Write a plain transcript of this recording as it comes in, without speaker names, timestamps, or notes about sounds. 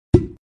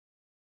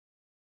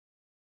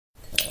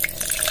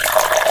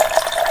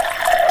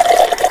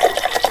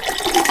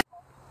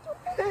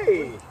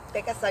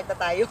mag-start na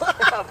tayo.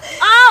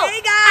 Oh!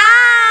 Hey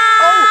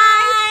guys!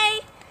 Hi!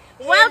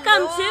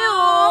 Welcome to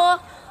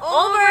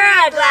Over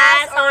a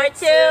Glass or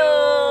Two.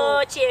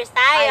 Cheers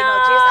tayo! Ay, no,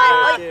 cheers tayo.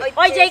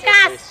 Oy,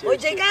 Jcas! Oy,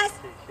 Jcas!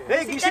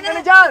 Hey, gising ka na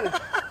dyan!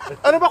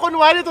 Ano ba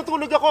kunwari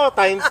tutulog ako?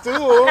 Times 2.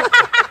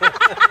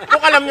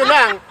 Kung alam nyo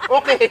lang.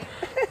 Okay.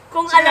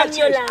 Kung alam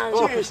nyo lang.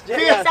 Cheers,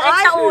 Sakit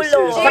sa ulo.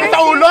 Sakit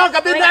sa ulo,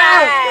 gabi na!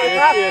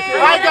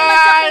 Hi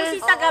guys!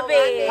 Sa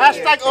gabi.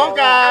 Hashtag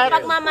Ogat!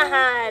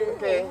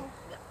 Pagmamahal. Okay.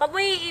 Pag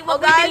may Oh,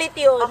 guys. ipilit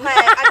yun. Okay,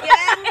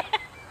 again.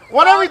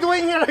 What are we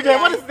doing here again?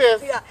 What is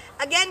this? Yeah.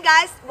 Again,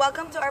 guys,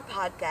 welcome to our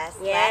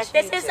podcast. Yes, slash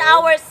this is YouTube.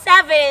 our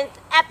 7th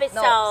No,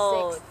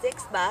 episode.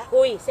 six ba?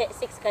 Uy, 6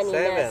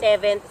 kanina.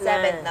 7th na.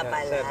 Seventh na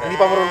pala. Hindi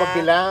pa marunong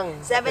magbilang.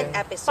 7th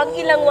episode. Pang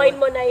ilang wine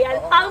mo na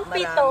yan? Oo, Pang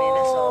marami 7.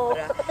 na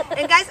sobra.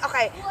 And guys,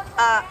 okay,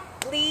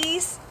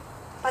 please,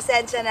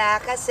 pasensya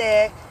na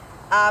kasi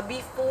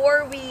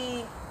before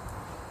we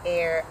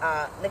air,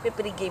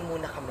 nagpe-pregame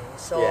muna kami.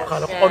 So,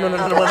 Akala ko ano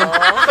na naman.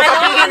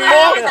 Sasabihin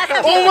mo?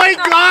 Oh my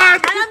God!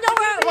 Alam nyo,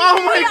 Oh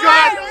my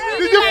God!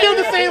 Did you feel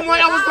the same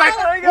way? I was like,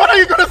 what are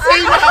you gonna say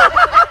now?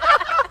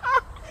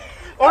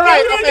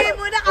 Alright, okay. Pregame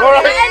muna kami.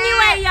 Alright.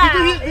 Anyway, Did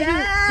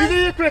yeah. you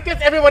hear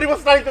crickets? Everybody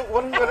was trying to,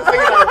 what are you gonna say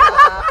now?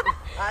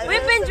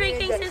 We've been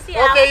drinking since the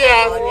Okay,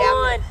 yes.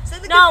 afternoon. So,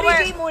 No,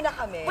 nagpe-pregame muna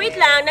kami. wait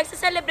lang,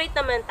 nagsa-celebrate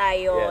naman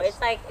tayo. Yes.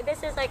 It's like, this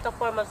is like a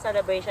form of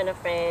celebration of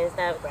friends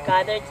that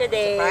gathered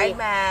today. Pride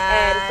Month.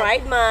 And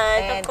Pride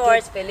Month, And of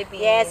course. Kids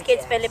Philippines. Yes,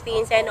 Kids Yes.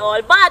 Philippines and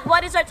all. But,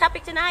 what is our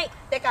topic tonight?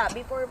 Teka,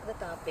 before the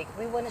topic,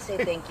 we want to say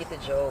thank you to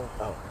Joe.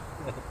 Oh.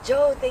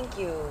 Joe, thank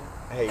you.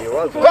 Hey, you're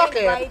welcome. For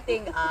Bakit?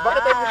 inviting us.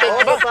 Bakit are you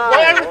taking, why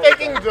are you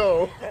taking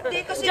Joe?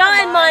 Hindi, kasi Joe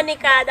and naman,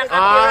 Monica, the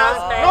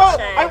Capirals No,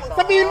 mentioned.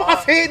 sabihin mo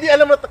kasi, di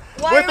alam mo.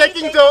 Why We're are we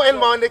taking taking Joe and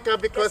Joe? Monica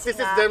because Kasi this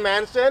is nga, their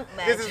mansion.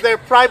 This is mansion. their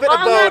private Oo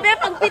nga, abode. be,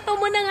 pag pito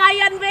mo na nga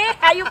yan, be.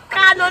 Ayup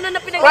ka, no, na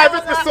pinag-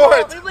 Private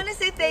resort. We want to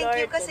say thank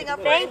you kasi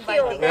nga for Thank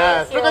you. inviting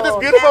Yes, us. look at this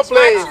beautiful Much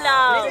place.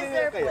 love. This is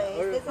their place.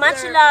 This is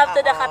Much their- love to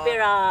the Oo.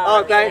 Capirals.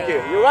 Oh, thank you.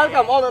 You're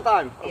welcome all the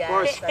time, of Yes,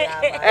 course.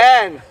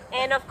 salamat.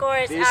 And of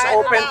course, This is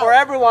our open for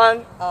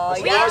everyone. Oh,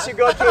 As yeah. long as you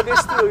go through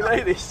these two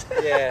ladies.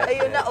 Yeah.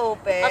 Ayun na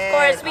open. Of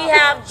course, we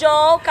have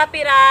Joe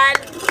Capiral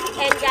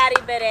and Gary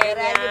Berenia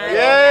Gary Berenia.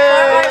 for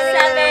our Yes.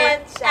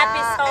 7th Siya,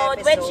 episode,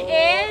 which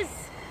is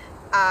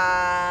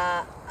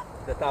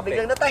The topic.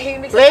 biglang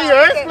natahimik sa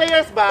Players? topic.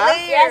 Players ba?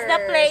 yes, the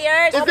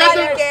players. Is Mga that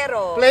the-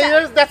 palikero.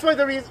 Players? That's why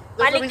the reason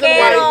why Palikero, we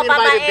invited them.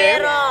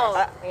 babaero.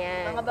 Mga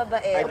Yan.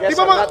 babae. I guess Di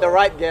ba I'm ma- not the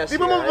right guest. Di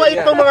ba here. mabait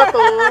Yeah. tong mga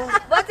to?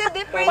 What's the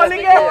difference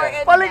Paligero. before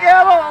and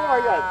Paligero. now? Oh my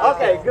God.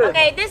 Okay, good.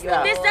 Okay, this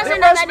Yeah. this doesn't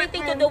Difference have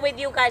anything to do with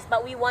you guys,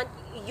 but we want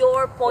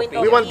your point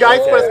of We view. want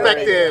guys' Yeah.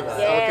 perspectives.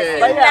 Yes. Okay.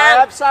 But yeah, I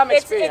have some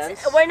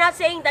experience. We're not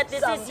saying that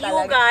this Some is you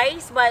talaga.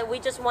 guys, but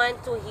we just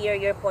want to hear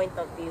your point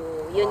of view.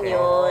 Yun yun.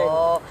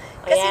 Oo.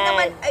 Kasi Ayan.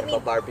 naman, I mean,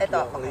 Barbecue ito,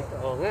 ako okay. dito.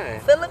 Oo nga eh.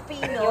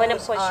 Filipinos You wanna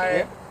push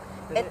are, it?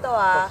 ito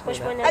Push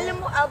mo na. alam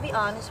mo, I'll be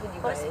honest with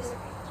you Push guys.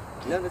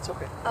 No, that's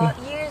okay.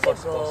 Years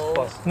ago,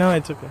 No,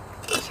 it's okay.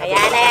 Ayan,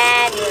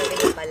 ayan.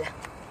 ganyan pala.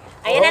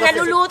 Ayan na,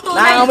 naluluto na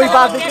Nangangamoy yung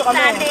barbecue podcast kami.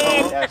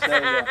 natin. Yes, there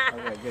you go.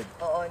 Okay, good.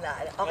 Oo na.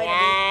 Okay na.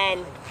 Ayan.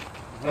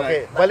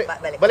 Okay, Balik.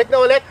 balik na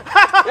ulit.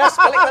 Yes,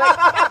 balik.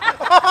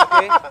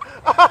 Okay.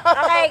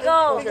 Okay, go.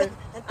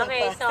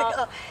 Okay, so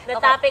the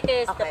topic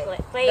is the Okay,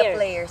 players. The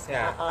players.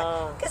 Yeah.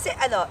 Oo. Kasi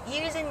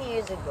years and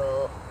years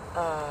ago,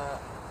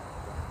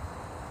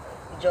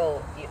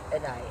 Joe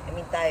and I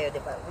mean tayo,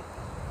 di ba?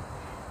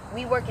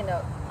 We work in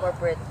a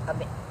corporate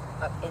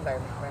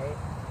environment, right?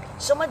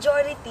 So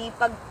majority,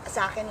 pag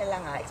sa akin na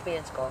lang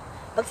experience ko,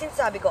 pag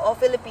sinasabi ko,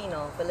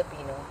 Filipino,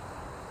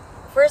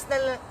 first na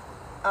lang,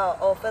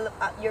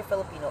 you're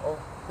Filipino,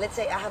 let's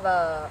say I have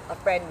a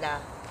friend na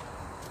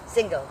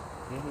single,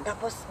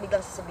 tapos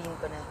biglang sasabihin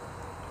ko na,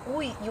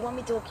 uy, you want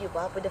me to hook you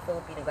up with a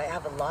Filipino guy? I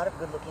have a lot of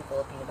good-looking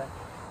Filipino guy.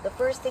 The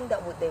first thing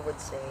that they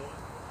would say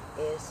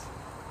is,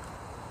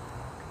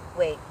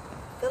 wait,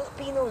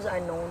 Filipinos are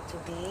known to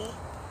be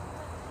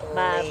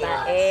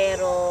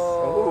Babaero.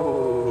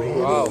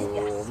 Wow.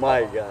 Yes. Oh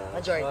my God.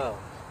 Majority. Wow.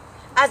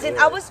 As in,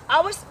 I was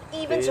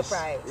even This-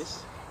 surprised.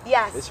 This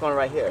Yes. one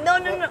right here. No.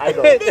 I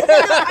don't. Hindi,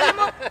 alam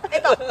mo,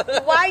 ito,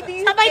 why do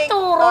you Sabay think...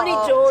 turo ni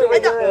Oo. Joe.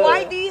 Ito,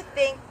 why do you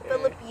think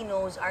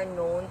Filipinos are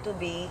known to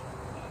be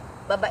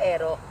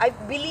babaero? I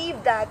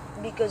believe that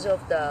because of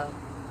the...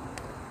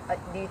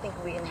 do you think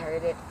we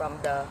inherited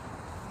from the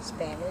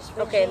Spanish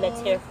regime? Okay,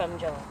 let's hear from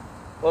Joe.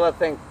 Well, I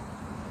think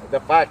the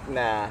fact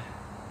na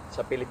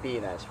sa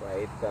Pilipinas,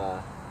 right,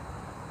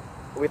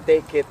 we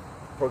take it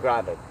for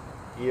granted.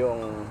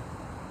 Yung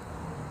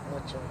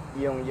Mucho.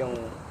 yung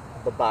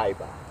babae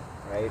ba,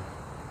 right?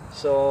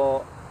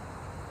 So,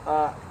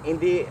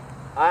 hindi,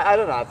 I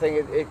don't know, I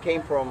think it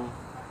came from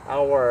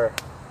our,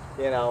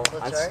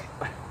 Culture?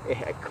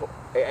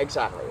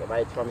 exactly,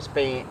 right? From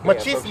Spain,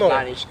 Machismo. from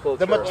Spanish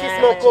culture. The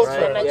machismo Yeah,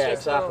 culture. Right? Yeah, Machismo.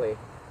 exactly.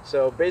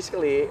 So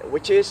basically,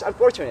 which is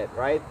unfortunate,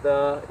 right?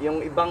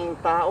 Yung ibang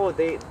tao,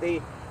 they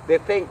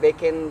think they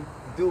can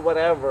do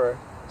whatever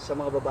sa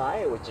mga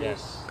babae, which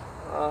is,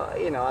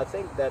 I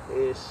think that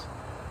is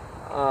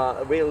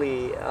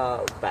really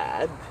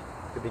bad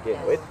to begin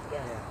Yes, with,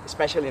 yes.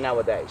 especially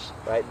nowadays,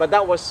 right? But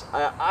that was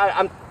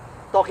I'm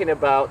talking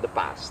about the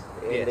past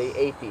in Yes. the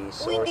 80s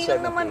Uy, or hindi 70s,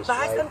 lang naman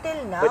past right? until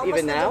now. But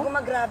even Mas now?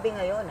 gumagrabe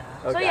ngayon, ha?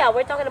 So Okay. yeah,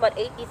 we're talking about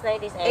 80s,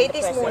 90s, and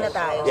 80s the present. muna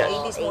tayo. Yes.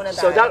 80s muna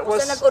tayo. So that Kung was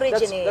saan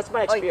nag-originate. that's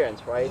my Oy,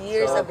 experience, right?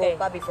 Years So, ago Okay.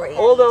 pa, before 80s.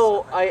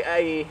 although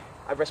I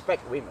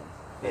respect women,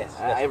 Yes,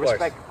 I of course.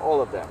 respect all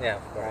of them. Yeah,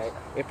 of course. Right?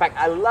 In fact,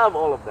 I love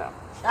all of them.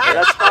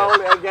 That's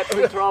probably I get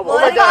in trouble. Oh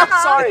my Monica,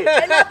 God, sorry.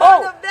 I love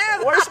all of them.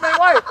 Where's my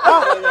wife?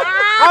 Oh,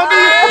 How do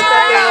you...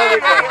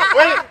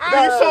 Wait, do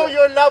you show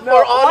your love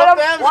for all what of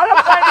them? What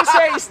I'm trying to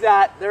say is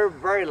that they're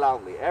very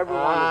lovely. Every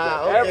one of them.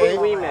 okay. Every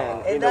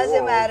woman It in the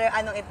doesn't world. matter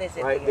anong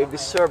ethnicity. Right? They okay.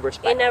 deserve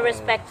respect. In a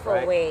respectful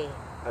Right. way.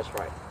 That's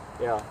right.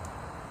 Yeah.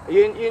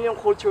 Yun yung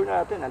culture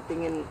natin. Ang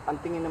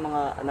tingin ng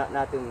mga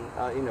natin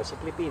sa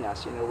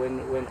Pilipinas,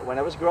 when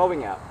I was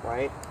growing up,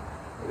 right?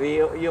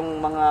 Yung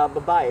mga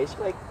babae, it's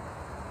like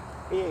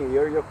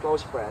you're your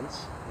close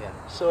friends. Yeah.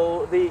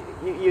 So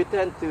you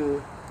tend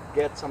to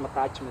get some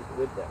attachment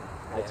with them.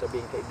 Right? Yes.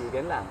 Sabihin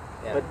kaibigan lang.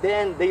 Yeah. But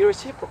then they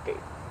reciprocate.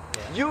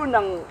 Yeah. Yun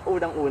ang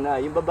unang-una.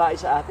 Yung babae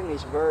sa atin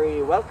is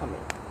very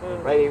welcoming.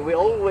 Right? We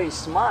always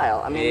smile.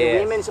 I mean, the Yes.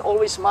 women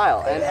always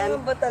smile. And Kailangan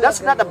ba talaga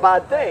that's not a yun?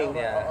 bad thing.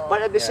 Yeah.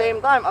 But at the Yeah. same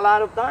time, a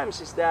lot of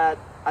times is that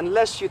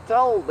unless you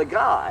tell the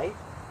guy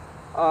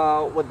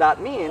what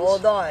that means,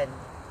 Hold on.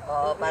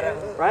 Oo, parang...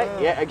 right?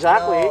 Yeah,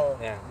 exactly. No.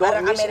 Yeah.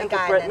 Parang Don't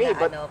misinterpret Amerikana me, na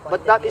but ano, point but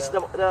of that is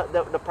view.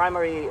 the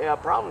primary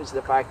problem is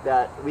the fact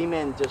that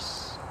women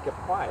just kept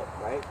quiet,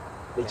 right?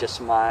 They just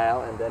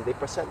smile and then they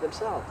present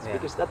themselves Yeah.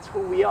 because that's who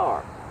we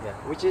are, Yeah.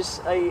 which is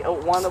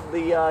one of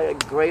the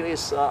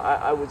greatest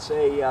I would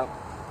say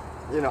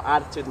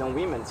attitude ng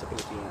women sa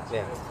Pilipinas.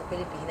 Yeah. Sa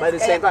Pilipinas. But at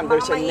the same Kaya time,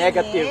 there's mga a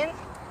negative.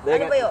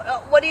 Ano ba yun?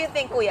 What do you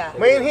think, kuya?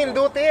 May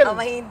hindutin. Oh,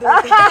 mahindu.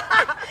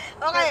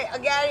 Okay,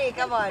 Gary,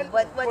 come on.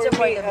 What's your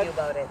For point me, of view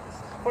about it?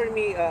 For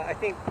me, I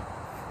think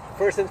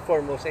first and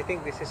foremost, I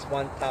think this is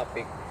one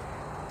topic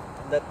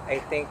that I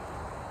think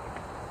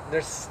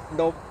there's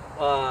no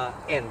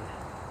end.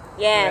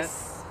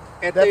 Yes.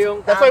 Ito yung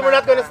That's why we're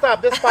not Tama gonna ka. stop.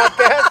 This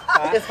podcast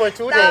is for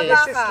 2 Tama days.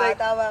 This is ka, like-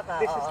 tama ka.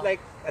 this is oo.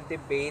 like a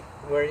debate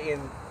wherein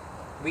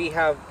we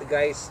have the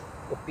guys'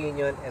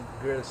 opinion and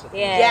girls'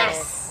 opinion.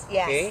 Yes,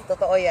 yes. Okay?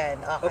 Totoo yan.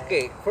 Okay.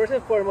 Okay, first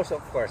and foremost,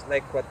 of course,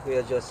 like what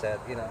Kuya just said,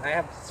 I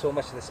have so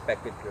much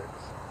respect with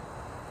girls.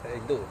 I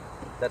do.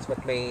 That's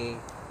what my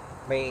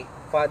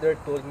father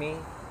told me,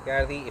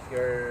 Gary, if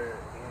you're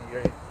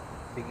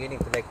beginning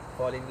to like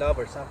fall in love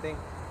or something,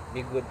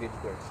 be good with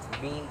girls.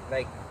 Be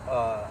like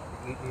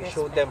you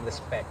show them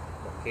respect.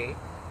 Okay?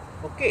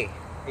 Okay,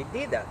 I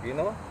did that,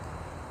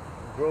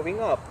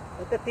 growing up.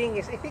 But the thing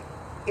is, I think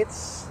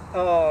it's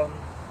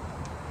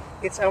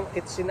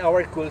in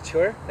our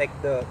culture, like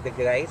the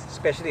guys,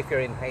 especially if you're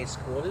in high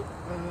school.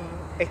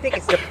 I think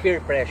it's the peer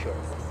pressure.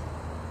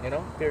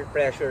 Peer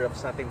pressure of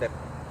something that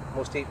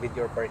mostly with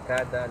your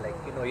barkada, like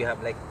you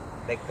have like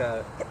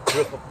a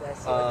group of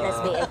Bless you. That's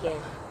me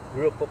again.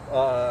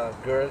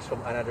 girls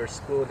from another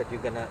school that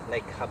you're gonna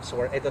like have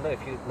I don't know if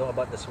you know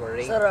about the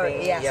soiree Soror,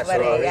 thing. yes, Yeah,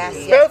 sorority, sorority. yes,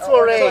 yes. Spell Oo,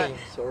 soiree. naman.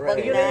 So, Wag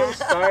right. Yun na yung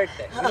start.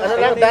 Ano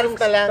lang, dance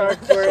na lang.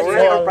 Start where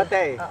Sorry you're- or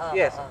pate.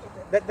 Yes,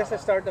 that's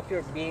the start of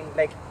your being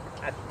like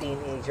a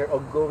teenager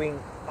or going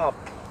up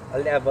a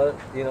level,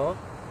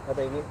 what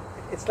I mean?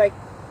 It's like,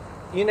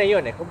 yun na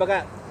yun eh.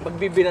 Kumbaga,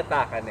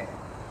 magbibinata ka na eh.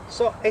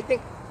 So, I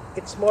think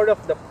it's more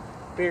of the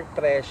peer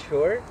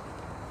pressure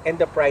and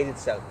the pride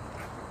itself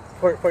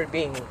for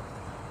being,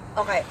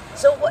 Okay.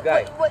 So what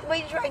Guy.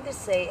 you're trying to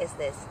say is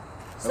this.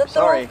 So I'm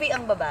sorry. trophy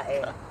ang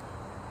babae.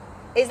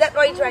 Is that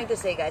what you're trying to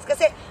say, guys?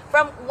 Kasi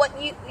from what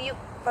you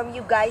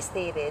guys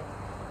stated,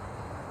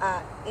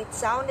 it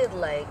sounded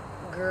like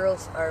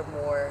girls are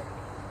more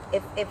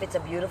if it's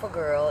a beautiful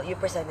girl, you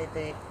present it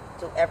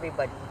to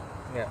everybody.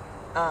 yeah.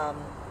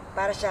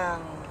 Para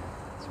siyang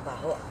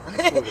baho.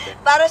 Smooth it.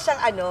 Para siyang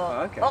ano.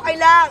 Oh, okay. Okay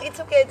lang. It's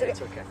okay. It's okay.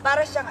 It's okay.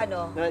 Para siyang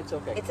ano. No, it's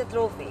okay. It's a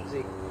trophy.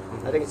 See,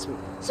 I think it's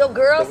So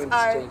girls the wind's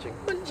are changing.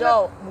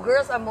 Joe,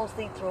 girls are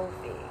mostly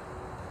trophy.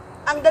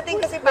 Ang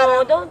dating kasi No,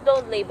 parang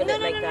don't label no,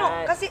 it like no.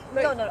 that. Kasi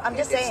no, I'm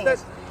just It's saying.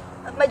 not-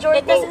 Majority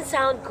It doesn't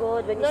sound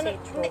good when you no, say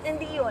truth.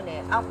 hindi yun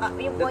eh.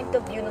 Yung point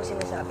of view nung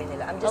sinasabi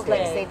nila. I'm just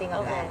like Okay, stating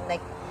a okay. fact.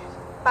 Like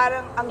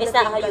parang ang Is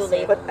dating that how you kasi.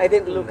 label? But I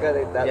didn't look at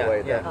it that Yeah,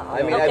 way. yeah. Then. I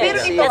mean, Okay. I Pero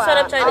didn't see. ito That's what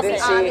I'm trying I'll to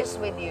be say. honest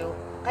with you.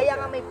 Kaya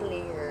nga may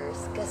players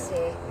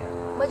kasi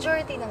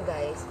majority ng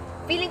guys,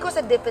 feeling ko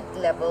sa different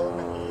level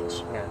ng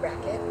age Yeah.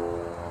 bracket,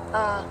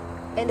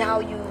 and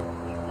how you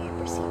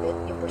perceive it,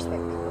 yung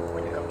perspective mo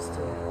when it comes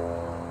to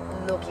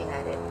looking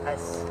at it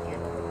as,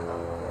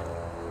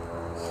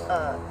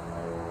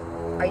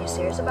 are you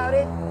serious about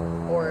it?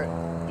 Or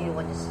do you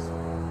want to,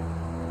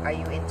 are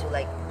you into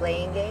like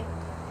playing game?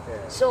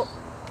 So,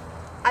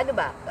 ano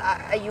ba?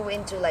 Are you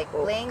into like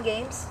playing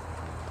games?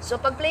 So,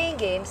 pag playing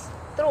games,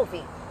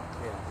 trophy.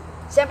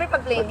 Siyempre,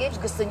 pag playing games,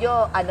 gusto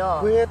nyo,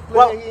 ano, Quit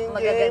Well, playing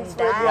magaganda. games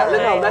with Yeah, your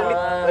no,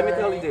 heart. let me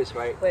tell you this,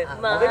 right? With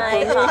my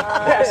Yes.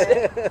 heart.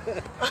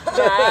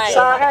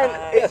 Sa akin,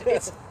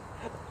 it's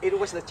it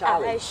was the I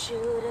challenge.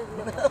 should have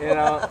known. You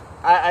know,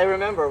 I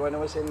remember when I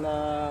was in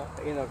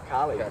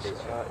college. College,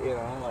 You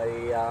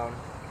know,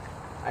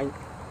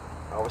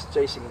 I was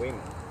chasing women,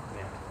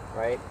 Yeah.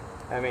 right?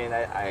 I mean,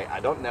 I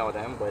don't know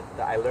them, but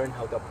I learned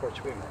how to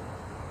approach women,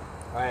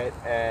 right?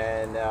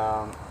 And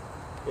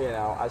you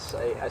know, as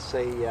a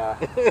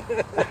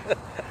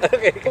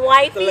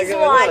Wifey's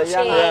Talaga,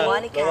 watching. yeah.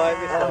 Monica. The wife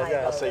is- Oh my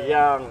yeah. God. as a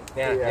young,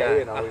 Yeah.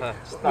 you know,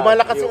 start,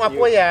 Lumalakas yung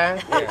apoy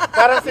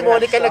Parang si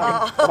Monica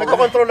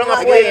nagkocontrol ng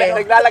apoy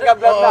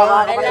Naglalagab-lab na. Oo.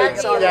 I love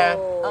you. Yeah.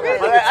 Okay.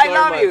 But I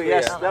love you, Yeah.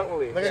 yes,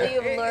 definitely. So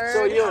you've learned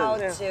So yun, how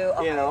to,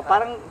 okay. You know,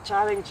 parang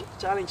challenge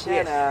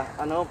yan na,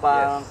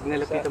 parang Yes.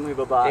 nilapitan mo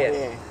yung babae.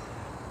 Yes.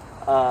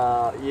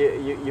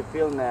 You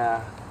feel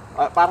na,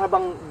 para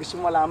bang gusto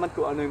mo malaman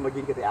kung ano yung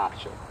maging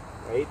reaction,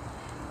 right?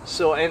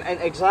 So, and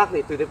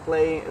exactly, to the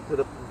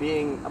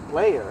being a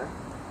player,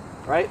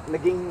 right?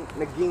 It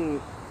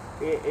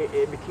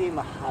became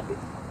a habit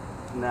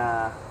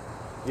na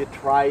you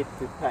try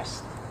to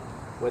test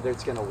whether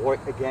it's gonna work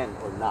again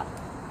or not,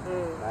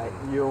 right?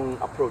 Yung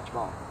approach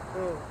mo,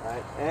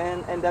 right?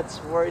 And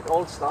that's where it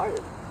all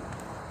started.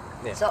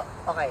 So,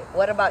 okay,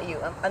 what about you?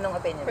 Anong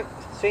opinion mo?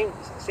 Same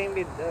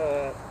with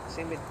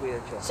Kuya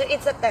Joe. So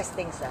it's a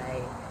testing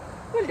side.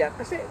 Well, yeah,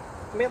 kasi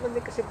meron din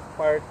kasi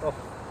part of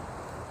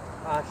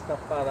us na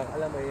parang,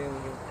 alam mo, yung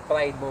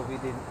pride mo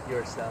within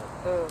yourself.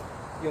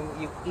 Yung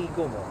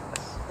ego mo.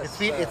 It's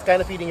kind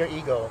of feeding your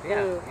ego.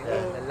 Yeah,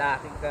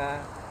 lalaki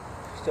ka.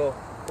 So,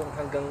 kung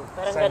hanggang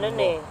Parang saan ganun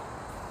mo. eh.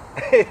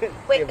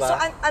 Wait, Diba? so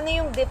ano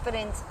yung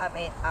difference,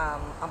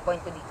 ang point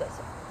ko dito?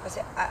 So,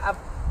 kasi,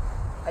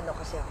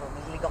 kasi ako,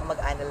 mahilig ako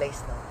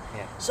mag-analyze, no?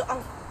 Yeah. So,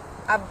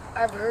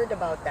 I've heard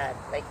about that.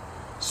 Like,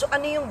 so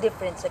ano yung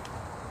difference? Like,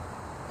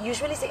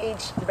 usually sa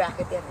age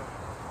bracket yan eh.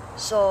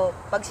 So,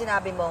 pag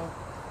sinabi mong,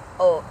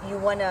 oh, you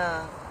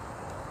wanna,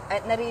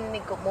 at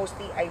narinig ko,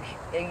 mostly, I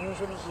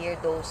usually hear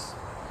those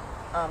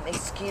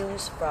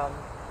excuse from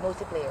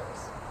mostly players.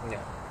 Yeah.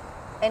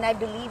 And I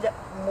believe that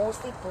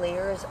mostly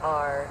players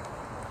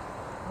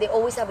they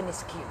always have an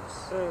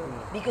excuse.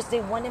 Because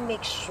they want to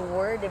make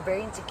sure, they're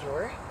very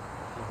insecure.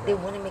 They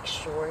want to make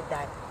sure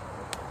that,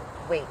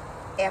 wait,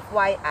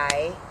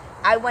 FYI,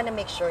 I want to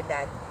make sure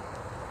that,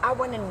 I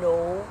want to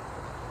know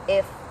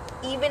if,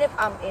 even if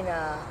I'm in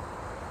a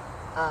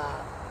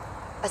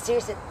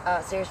serious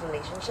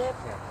relationship,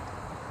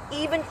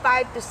 even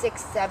 5 to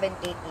 6, 7,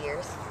 8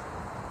 years,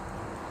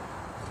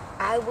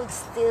 I would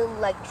still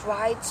like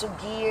try to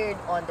gear it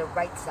on the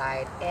right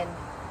side and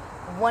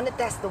want to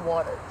test the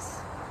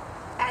waters.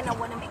 And I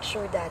want to make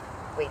sure that,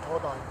 wait,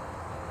 hold on.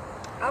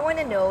 I want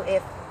to know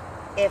if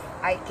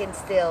I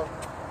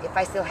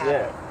still have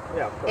it.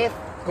 Yeah, of course. If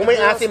Kung the may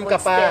girls asim would ka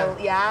pa. still-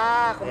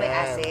 yeah, kung may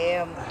Yan.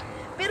 asim.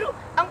 Pero,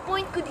 ang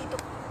point ko dito,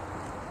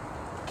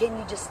 can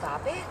you just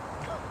stop it?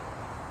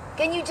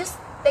 Can you just,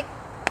 like,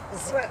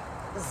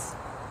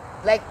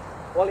 like,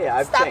 Well, yeah,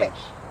 I've Stop it.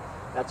 changed.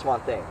 That's one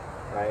thing,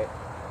 right?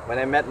 When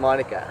I met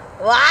Monica,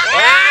 wow!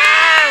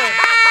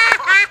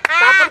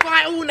 Tapon ko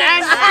nga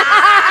unan!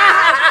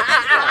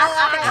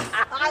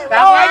 Okay,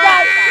 Oh my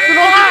God!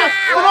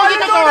 Sunugin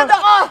ko to!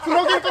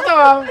 Sunugin ko to!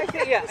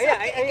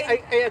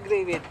 I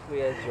agree with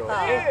Kuya Joe.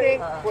 I think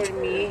for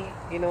me,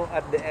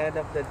 at the end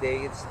of the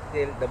day, it's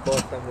still the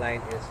bottom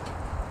line is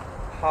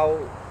how,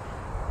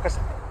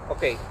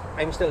 okay,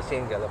 I'm still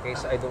single, okay,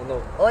 so I don't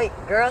know. Oy,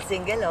 girl,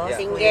 single, oh. Yeah.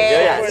 Single.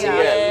 Yeah, For single.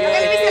 me,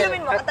 Tagal mo yung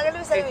salamin mo. at- Tagal mo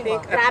yung salamin I mo.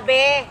 think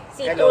Grabe.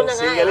 Si Hello, na nga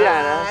single eh.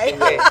 yan, ha? Ay.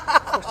 Okay.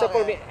 So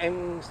for me, I'm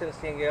still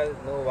single,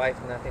 no wife,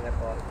 nothing at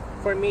all.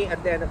 For me, at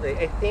the end of the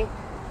day, I think,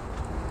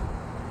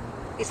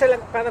 isa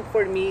lang, parang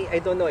for me, I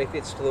don't know if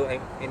it's true,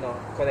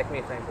 correct me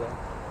if I'm wrong.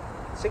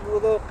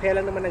 Siguro, kaya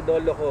lang naman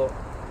nagdolo ko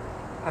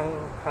ang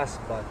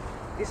husband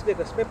is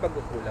because may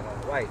pagkukulang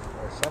ang wife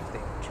or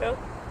something. True.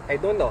 I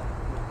don't know.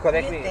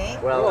 Correct You me.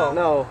 think? well,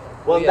 no.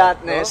 Well, Yeah,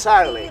 not no?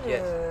 necessarily.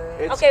 Yes.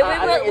 It's, Okay,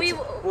 I think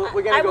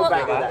we're I gonna go will-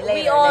 back to that. Later.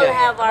 We all Yeah.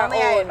 have our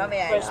Mamaya own yan, mamaya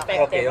yan.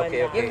 perspective Okay. on that.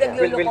 Yung We'll go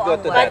nagluloko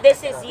to ang But that. this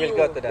is you. We'll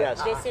go to that. Yes.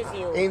 This is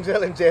you. Angel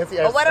and Jessie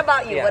But what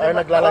about you? Yeah. What are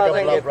about naglalagay I ng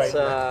think love right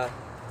now.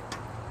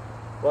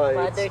 Well,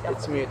 Bothered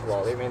it's ako.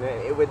 mutual. I mean,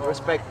 with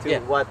respect to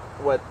Yeah. what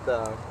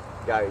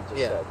Gary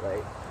just Yeah. said,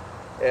 right?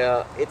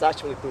 It's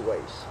actually two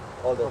ways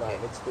all the time.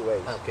 It's two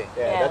ways. Okay.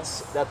 Yeah,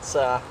 Yes. that's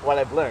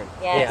what I've learned.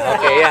 Yes. Yeah,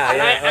 okay, yeah, And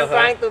yeah. I'm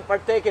trying to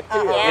partake it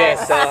too.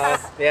 Yes.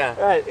 Yes, yeah.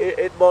 Right.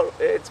 It's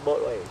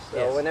both ways. So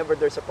Yes. whenever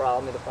there's a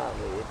problem in the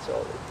family, it's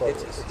both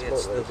ways. It's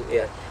both ways.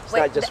 yeah. It's Wait,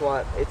 not just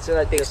one. It's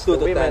not Takes just two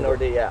the to women tango. or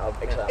the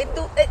exactly.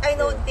 I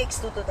know it takes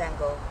two to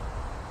tango.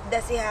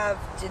 Does it have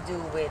to do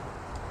with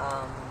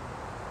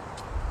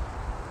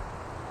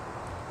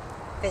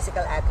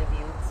physical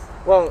attributes?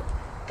 Well,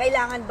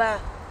 Kailangan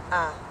ba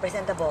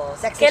presentable,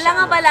 sexy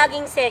Kailangan siya? ba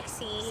laging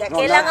sexy? Sexy.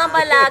 Kailangan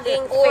ba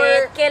laging Or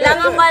fit?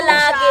 Kailangan ba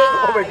laging...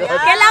 Oh my God.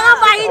 Kailangan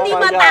ba hindi Oh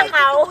my God.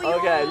 matakaw?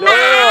 okay. Look.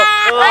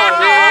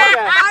 Okay.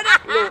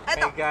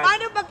 Eto, my God.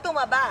 paano pag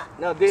tumaba?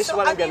 Now, this is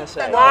So, what I'm ano gonna yung say.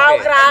 tanong? Wow,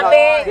 Okay.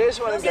 grabe. This is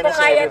what I'm Hindi gonna ko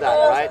say kaya to that,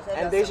 to. right?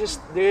 And this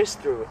is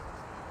true.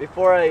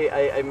 before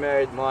I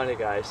married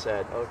Monica, I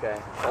said, okay,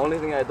 the only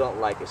thing I don't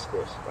like is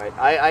this, right?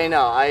 I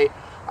know, I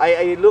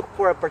look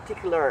for a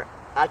particular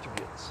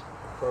attributes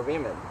for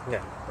women, Yeah.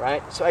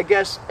 right? So I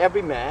guess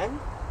every man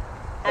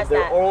Has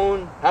their that.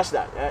 own has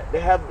that.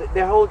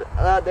 They hold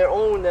their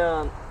own.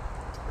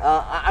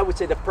 I would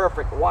say the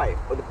perfect wife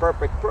or the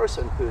perfect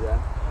person to them.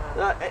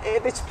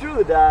 It's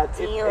true that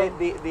Damn.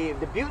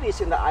 the beauty is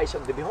in the eyes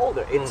of the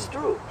beholder. It's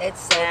true,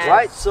 It's so Yeah. true.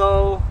 right?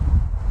 So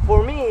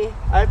for me,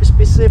 I have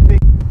specific,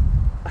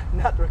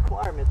 not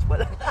requirements,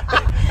 but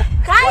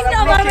Kind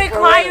I'm of a looking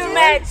for it,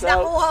 requirement. So-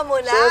 Nakuha mo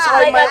na. so that's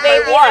why Like my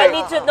baby, I wife-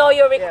 need to know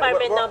your Yeah,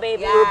 requirement now,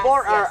 baby. Yeah. we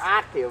both are Yes.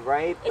 active,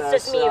 right? It's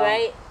just me, so-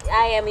 right?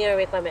 I am your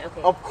requirement.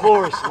 Okay. Of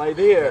course, my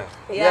dear.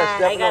 Yeah, Yes, I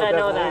definitely, gotta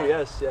know definitely.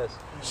 that. Yes.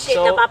 Shit,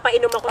 So-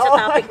 napapainom ako sa Oh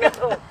topic my na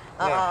to.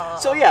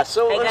 So yeah,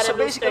 so I gotta so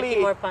lose 30 basically,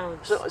 more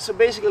pounds. so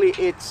basically,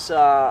 it's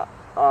up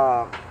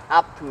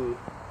to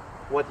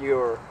what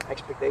your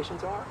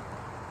expectations are,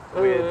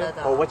 with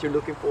Mhm. or what you're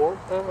looking for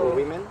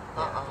women,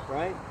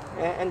 right?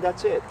 And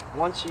that's it.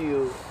 Once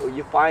you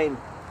find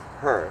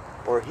her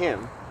or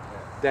him,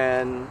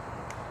 then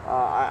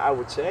I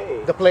would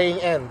say The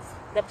playing ends.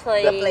 The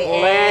play. The play.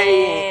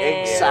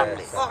 playing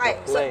exactly. Yes. Okay,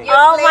 so Playing. you're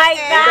Oh my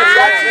playing- God!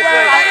 That's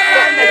why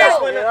I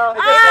just wanna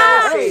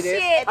Ah, say this.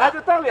 shit. I have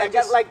to tell you, I got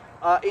just- like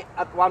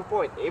at one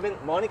point, even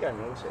Monica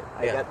knows it.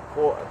 I Yeah. got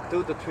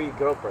 2 to 3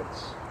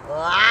 girlfriends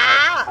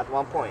Wow! at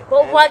one point.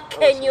 But And what I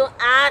can was- you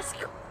ask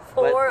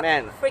for? But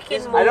man,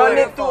 freaking I don't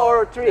more? need 2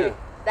 or 3.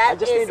 That I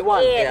just is need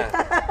 1. it. Yeah.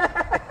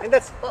 And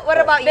that's What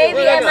about you?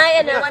 Baby, am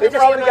I enough? You You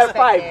probably got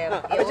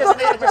 5. I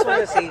just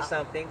want to say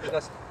something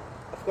because,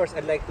 of course,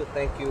 I'd like to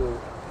thank you,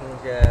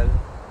 Angel,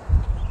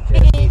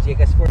 CJ,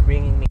 guys, for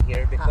bringing me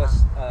here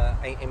because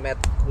I met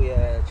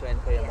Kuya Jo and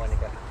Kuya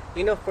Monica.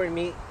 You know, for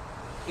me,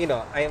 you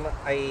know, I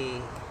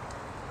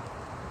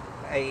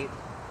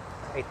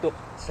took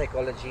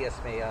psychology as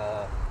my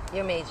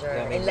Your major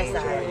my in major.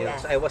 Lasal. You know,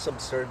 Yes. so I was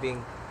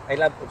observing. I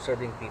love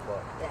observing people.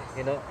 Yes.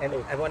 You know, and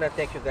I want to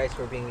thank you guys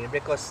for being here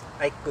because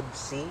I could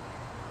see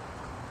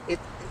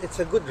it's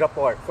a good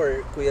rapport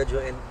for Kuya Jo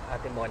and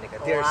Ate Monica.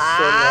 They're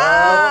so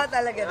Wow!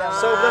 Talaga naman.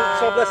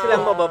 Sobra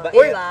silang mababait.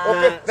 Uy, Diba?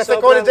 okay.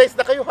 Na-psychologize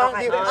na kayo, ha?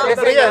 Okay. Hindi, Okay.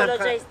 libre yan.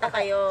 Apologize na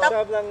kayo.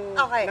 Sobrang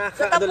Okay, so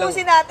nakakaano lang.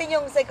 tapusin natin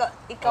yung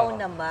ikaw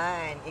Oo.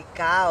 naman.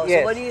 Ikaw.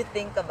 Yes. So what do you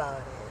think about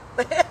it?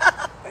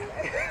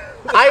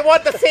 I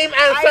want the same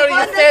answer I you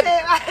want the said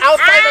same-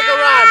 outside of the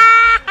run.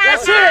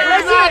 Let's hear it!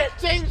 Let's hear it!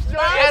 Change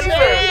your Bakit?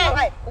 answer.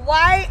 Okay,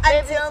 why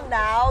until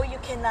now you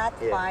cannot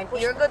Yeah. find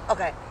you're good?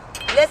 Okay,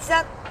 let's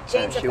not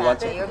change the She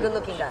wants factor. it. You're a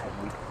good-looking guy.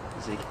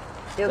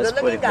 You're a Let's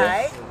put good-looking it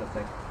there.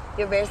 guy.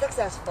 You're very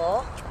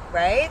successful,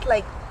 right?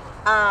 Like,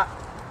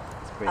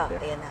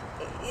 ayan na.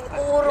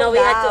 Inuuro No,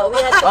 we had to.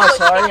 Oh,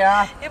 sorry,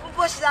 yeah.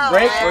 Ipupush na.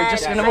 Break, okay? we're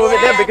just gonna move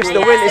it there because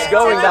the wind is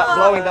going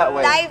blowing that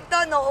way. Live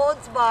to, no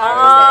holds bar. Oh,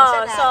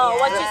 Pasensya na. so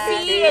what you Yes.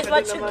 see is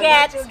what you What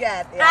get. you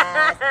get,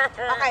 yes.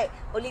 Okay,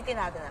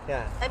 ulitin natin na.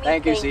 Yeah. I mean,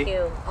 Thank you, Thank C.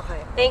 you.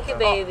 Okay. Thank you,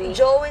 baby.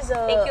 Joe is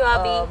Thank you,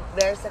 Abby.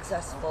 very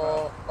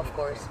successful, of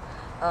course.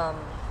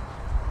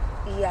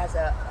 He has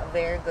a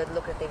very good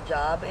lucrative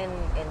job in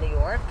New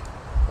York.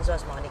 And so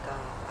has Monica.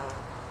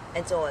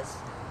 And so has...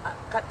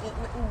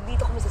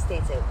 dito kami sa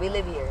States eh. We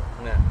live here.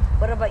 Yeah.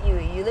 What about you?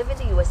 You live in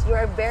the US.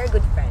 You're a very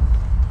good friend.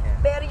 Yeah.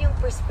 Pero yung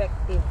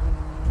perspective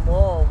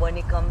mo when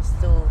it comes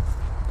to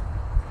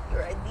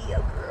your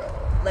ideal girl,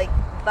 like,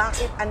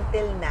 bakit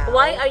until now?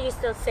 Why are you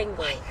still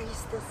single? Why are you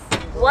still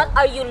single? What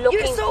are you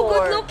looking You're so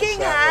for? good looking,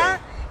 ha?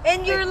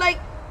 And you're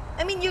like,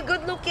 I mean, you're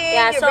good looking.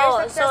 Yeah, you're very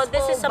so successful.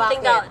 this is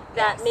something Bakit?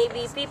 that Yes,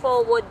 maybe yes.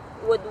 people would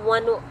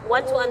want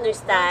to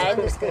understand.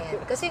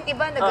 Understand. Kasi yung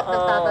iba Oo.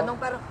 nagtatanong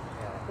parang,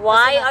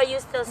 Why Kasi are you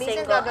still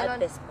minsan single gaganon,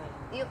 at this point?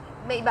 yung,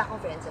 may iba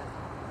akong friends,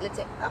 let's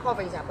say, ako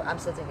for example, I'm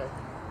still single.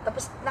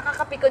 Tapos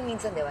nakakapikon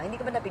minsan, di ba? Hindi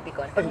ka ba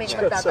napipikon? Pag may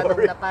magtatanong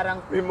Sorry. na parang,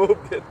 We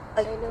moved it.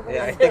 ay,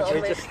 Yeah, I Oh think my we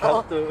just Oo.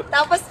 have to.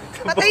 Tapos,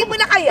 patayin mo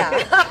na kaya.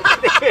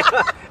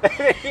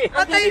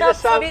 patayin,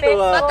 just have to,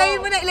 patayin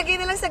mo na, ilagay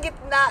na lang sa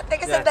gitna.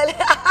 Teka, Yeah. sandali.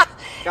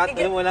 Cut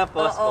mo na,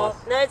 pause, Oo. pause.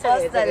 No, it's okay,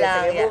 Pause it's na okay,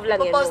 lang. sige, move lang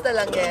yan, Pause move. na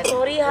lang yan.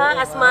 Sorry ha,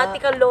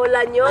 asthmatic ang lola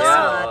nyo. Yeah.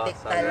 Asthmatic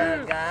sorry.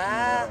 talaga.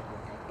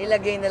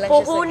 Ilagay na lang siya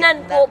sa Puhunan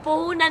gitna. po,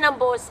 puhunan ng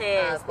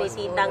boses ni Puhunan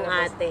Titang ng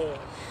Ate.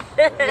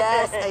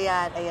 Yes,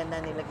 ayan. Ayan na,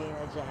 nilagay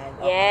na dyan.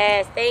 Okay.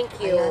 Yes, thank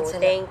you, Ayan,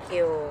 salamat. thank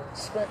you.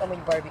 Diyos ko,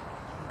 nakamoy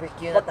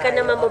barbecue na Huwag ka tayo.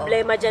 naman Oo.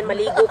 problema dyan,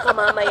 maligo ka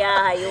mamaya,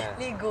 hayop.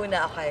 Ligo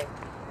na, okay.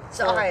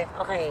 So, okay.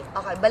 Okay,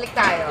 Okay, balik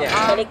tayo.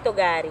 Yeah. balik to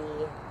Gary.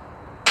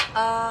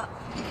 Ah,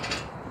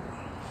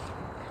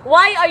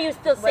 Why are you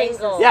still Why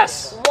is single?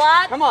 Yes.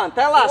 What? Come on,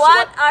 tell us.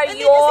 What are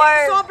hindi your...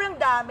 kasi sobrang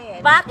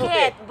dami.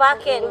 Bakit?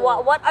 Bakit?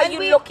 What are And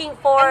you we- looking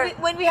for? and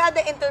when we had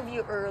the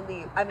interview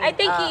early, I mean, I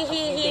think a few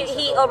he days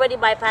ago. already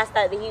bypassed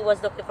that. He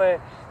was looking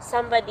for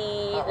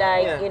somebody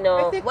like, Yeah. you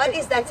know... What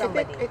is that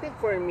somebody? I think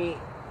for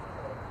me,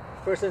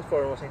 first and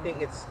foremost, I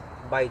think it's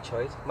by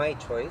choice, my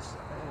choice,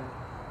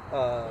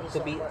 to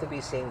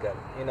be single.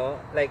 You know,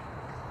 like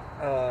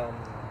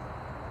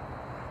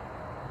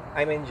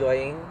I'm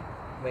enjoying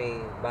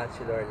my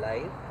bachelor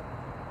life.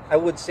 I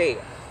would say,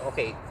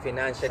 okay,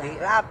 financially,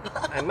 Sarap.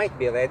 I might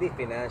be ready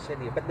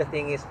financially, but the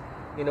thing is,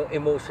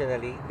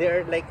 emotionally,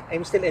 they're like,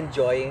 I'm still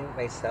enjoying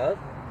myself.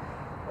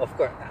 Of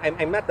course,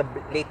 I'm not a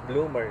late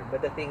bloomer,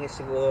 but the thing is,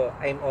 siguro,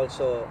 I'm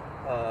also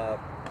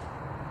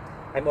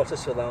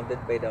surrounded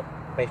by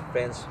my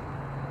friends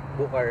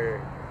who are,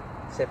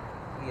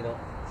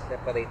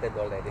 separated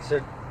already.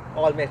 So,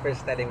 all my friends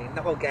telling me,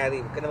 "Nako,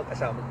 Gary, huwag ka na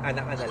mag-asawa,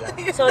 anak ka na lang."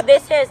 So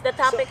the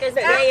topic is So,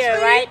 player,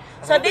 actually, right?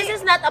 So this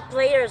is not a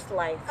player's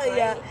life,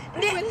 Yeah. right?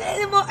 Hindi,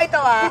 alam mo, ito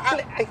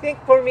I think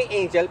for me,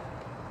 Angel,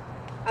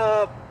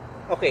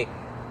 okay,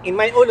 in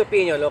my own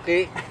opinion,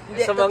 okay,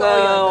 Hindi, sa totoo mga,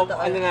 yun, totoo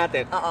ano yun.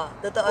 natin, Oo,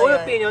 totoo own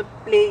yun. opinion,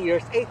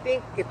 players, I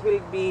think it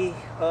will be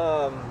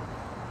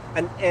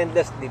an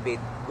endless debate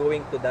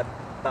going to that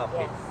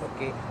topic, Yes.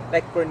 okay?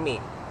 Like for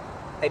me,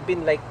 I've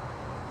been like,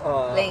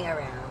 Playing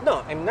around.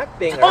 no, I'm not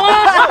playing around. No,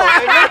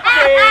 I'm not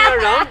playing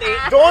around.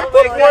 Don't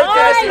put words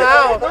in his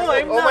mouth. No,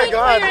 I'm Oh my not.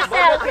 God.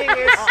 But the thing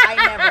is, Oh, I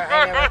never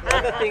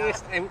but the thing is,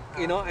 I'm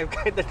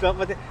kind of drunk.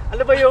 But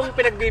ano ba yung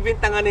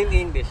pinagbibintangan in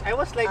English? I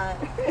was like,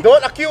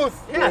 Don't accuse.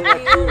 yeah,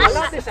 a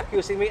lot is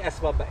accusing me as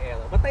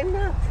babaero, but I'm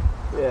not.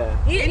 Yeah.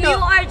 You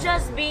are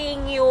just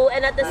being you,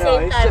 and at the No,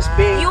 same he's time, just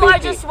being you are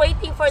picky. just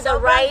waiting for the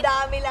Sobrang right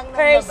dami lang ng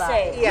person.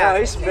 babae. Yeah,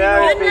 He's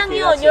very Yun lang picky,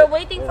 yun. that's You're it.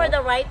 waiting for Yeah.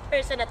 the right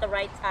person at the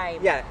right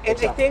time. Yeah, and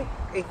Exactly.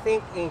 I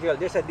think, Angel,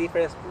 there's a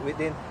difference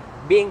within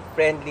being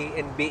friendly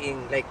and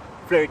being like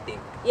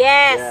flirting.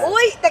 Yes. Yeah.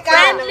 Uy, teka.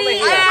 Friendly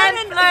and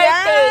flirting.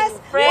 Yes. Uy,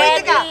 teka.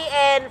 Friendly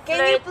and Can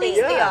you please,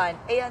 flirting.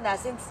 Yeah. Ayan na,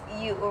 since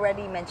you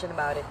already mentioned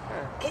about it,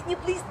 can you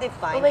please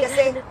define? Oh my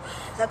Kasi, God.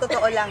 sa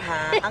totoo lang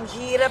ha, ang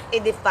hirap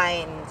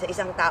i-define sa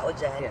isang tao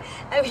dyan.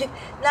 Yeah. I mean,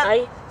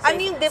 Ay, ano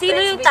yung difference sino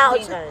yung tao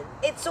between- dyan?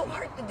 It's so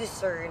hard to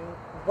discern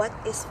what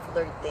is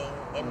flirting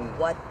and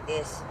what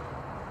is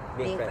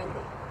being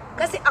friendly.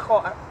 Kasi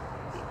ako,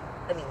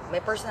 I mean, my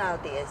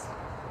personality is,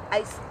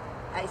 I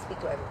speak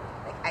to everyone.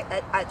 Like,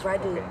 I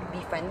try to Okay. be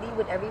friendly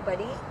with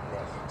everybody.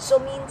 Yes. So,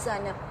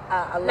 minsan,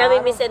 a lot Na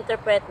may of-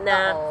 misinterpret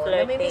na Oo,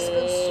 flirting.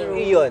 nami-misconstrue.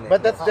 Iyon.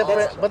 But that's Oo.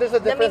 different. But there's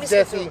a difference, Namimiss ko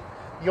Jessie.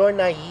 You're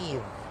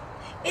naive.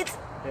 It's,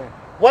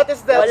 What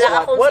is that?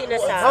 Wala akong what,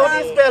 sinasabi. How do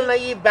you spell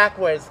naive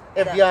backwards?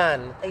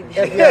 Evian.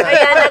 Evian. Evian.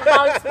 Kaya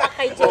nag-bounce back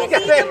kay hindi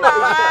Jessie.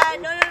 naman.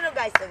 No,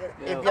 guys.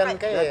 Evian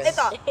ka eh.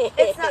 Ito,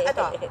 it's not,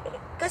 ito.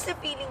 Kasi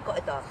feeling ko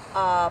ito,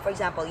 for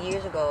example,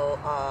 years ago,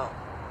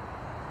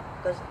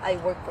 because I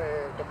worked for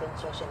the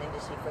construction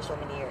industry for so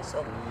many years.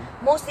 So,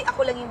 mostly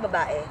ako lang yung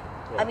babae.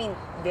 I mean,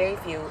 very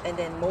few. And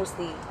then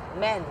mostly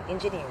men,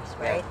 engineers,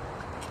 right?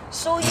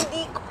 So,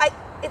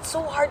 it's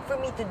so hard for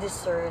me to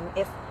discern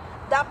if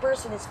that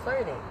person is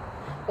flirting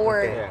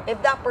or Okay.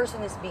 if that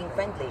person is being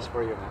friendly. It's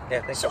for you, man.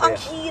 Yeah, thank So, you. ang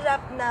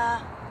hirap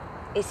na,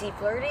 is he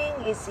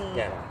flirting? Is he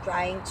Yeah.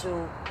 trying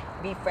to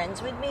be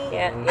friends with me?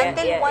 Yeah,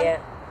 Until one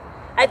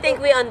I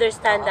think we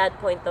understand Oo. that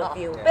point of Oo.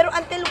 view. Pero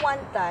until one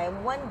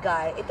time, one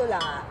guy, ito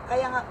lang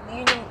kaya nga,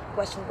 yun yung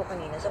question ko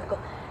kanina. Sabi ko,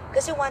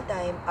 kasi one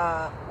time,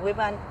 we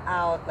went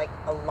out, like,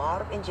 a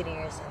lot of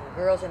engineers and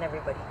girls and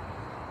everybody.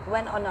 We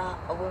went out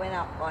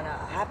on a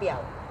happy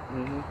hour.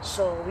 Mhm.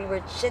 So, we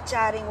were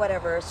chit-chatting,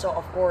 whatever. So,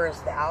 of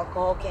course, the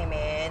alcohol came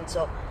in.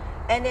 So,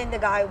 and then the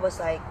guy was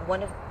like,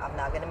 I'm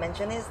not gonna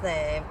mention his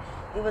name.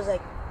 He was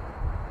like,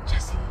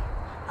 Jessie,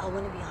 I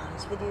want to be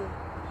honest with you.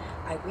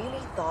 I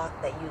really thought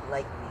that you'd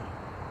like me.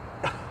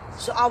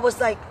 So I was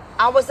like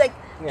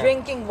Yeah.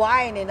 drinking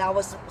wine and I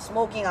was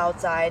smoking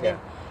outside and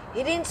Yeah.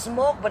 he didn't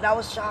smoke, but I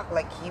was shocked.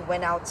 Like, he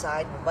went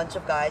outside with a bunch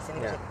of guys and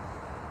he was Yeah.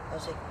 like, I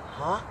was like,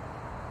 huh?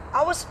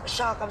 I was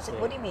shocked. I was like,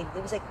 what do you mean? He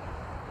was like,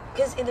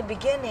 because in the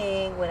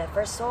beginning when I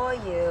first saw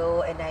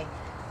you and I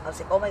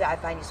was like, oh my God, I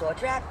find you so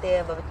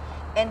attractive.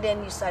 And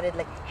then you started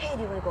like, hey,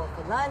 do you want to go out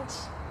for lunch?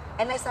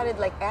 And I started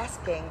like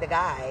asking the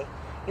guy,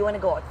 you want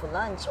to go out for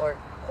lunch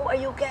or who are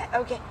you?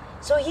 Okay.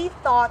 So he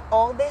thought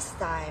all this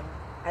time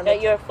That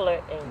looked- you're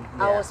flirting.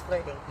 I was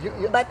flirting.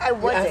 You- But I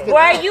wasn't. asked him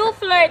Were you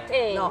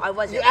flirting? No, I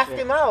wasn't. You asked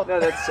him out. No,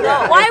 that's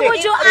Why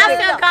would you ask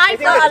a guy I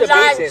think for a that's the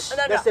lunch? basis. No,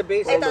 no. That's the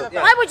basis. Ito.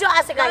 Yeah. Why would you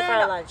ask a guy No, for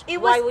no, a no. lunch? It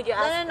Why was- would you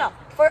ask? No.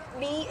 For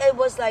me, it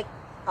was like,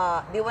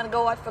 do you want to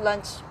go out for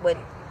lunch with?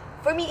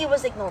 For me, it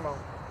was like normal.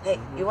 Hey,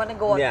 you want to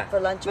go out Yeah.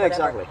 for lunch? Yeah,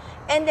 Whatever. exactly.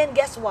 And then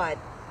guess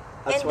what?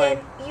 That's and why-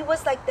 then he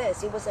was like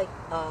this. He was like,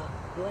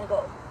 you want to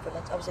go for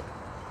lunch? I was like,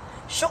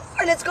 sure,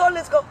 let's go.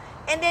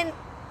 And then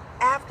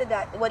after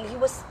that, well, he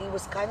was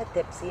kind of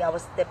tipsy. I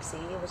was tipsy.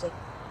 He was like,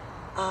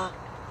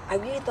 I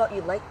really thought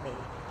you liked me.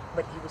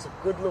 But he was a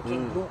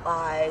good-looking, blue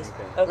eyes,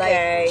 Okay.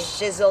 like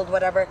chiseled,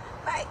 whatever.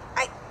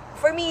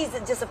 For me, he's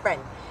just a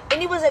friend. And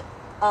he was like,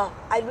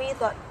 I really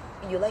thought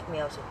you liked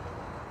me. I was like,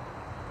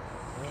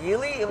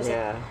 really? It was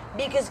Yeah.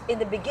 like, because in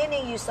the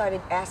beginning, you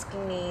started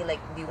asking me, like,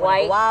 do you want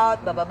Why? to go out,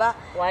 blah, blah, blah.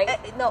 Why?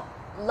 No,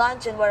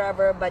 lunch and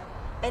whatever.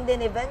 And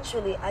then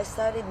eventually, I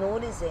started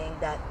noticing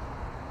that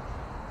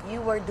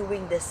you were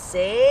doing the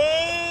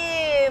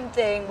same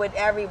thing with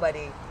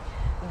everybody.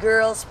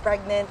 Girls,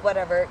 pregnant,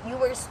 whatever. You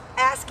were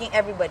asking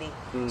everybody.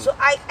 So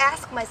I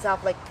asked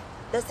myself, like,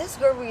 does this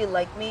girl really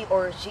like me,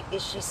 or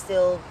is she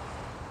still,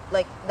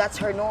 like, that's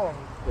her norm?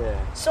 Yeah.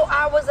 So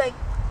I was like,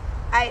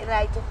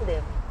 I told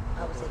him,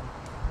 I was like,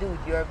 dude,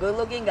 you're a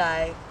good-looking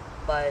guy,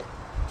 but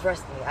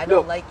trust me, I don't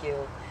Look. like you.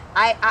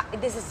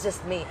 This is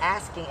just me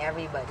asking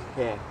everybody.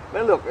 Yeah,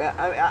 but look,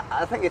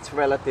 I think it's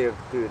relative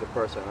to the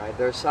person, right?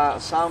 There's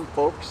some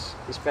folks,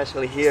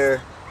 especially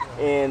here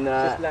in,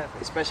 Just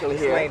laugh. especially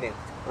Just here, smiling.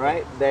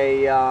 right?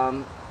 They,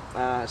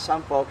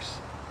 some folks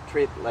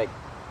treat like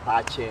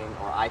touching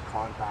or eye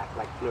contact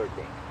like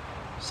flirting.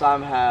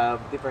 Some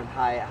have different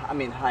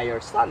higher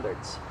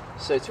standards.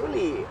 So it's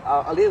really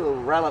a little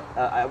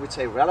I would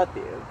say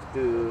relative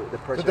to the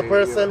To person. the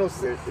person you're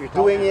who's talking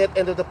doing it about.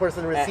 and to the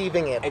person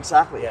receiving it.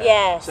 Exactly. Yeah.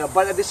 Yes. So,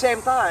 but at the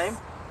same time,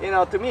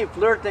 to me,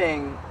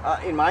 flirting,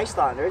 in my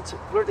standards,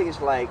 flirting is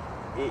like,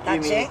 you mean,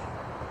 Touching?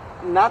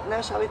 not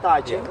necessarily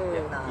touching.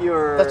 No.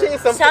 You're Touching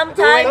is something.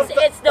 Sometimes doing-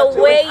 it's the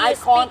doing way eye you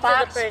speak to the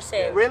contacts,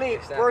 person. really,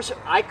 Exactly.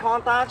 eye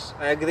contacts,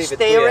 I agree with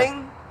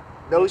staring,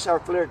 those are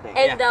flirting.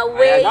 And Yeah, the I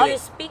way agree. you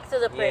speak to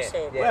the Yeah,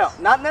 person. yeah. Well,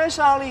 not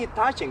necessarily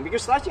touching,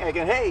 because touching, I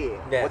can, hey,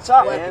 Yeah, what's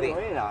up, I man?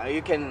 agree.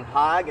 You can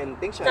hug and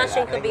things like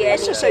Touching that. could be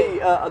Let's just say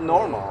anything. a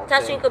normal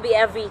Touching thing. could be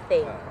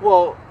everything.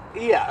 Well,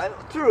 yeah,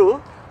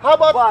 true. How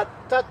about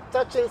But-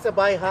 touching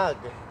sabay hug?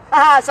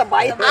 Sabay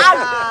Sabay hug.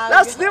 hug.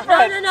 That's No,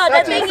 different. no, no.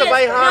 The Touching thing is,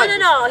 sabay hug.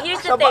 no. Here's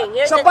the thing.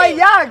 Here's the Sabay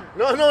thing. yag.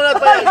 No, not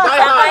by hug.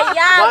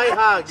 Sabayag. By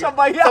hug.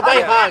 Sabay hug.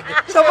 Sabay hug.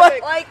 Sabay.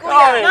 Oy,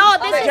 kuya. No,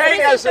 this is Okay,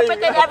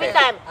 misinterpreted okay. every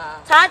time.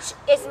 Touch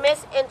is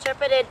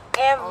misinterpreted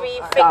every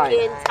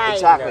freaking time.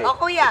 Exactly. O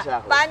kuya,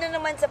 Exactly. paano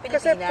naman sa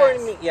Pilipinas? Kasi for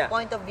me, yeah.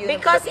 Point of view ng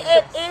Because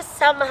Pilipinas. it is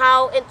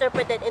somehow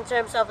interpreted in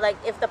terms of like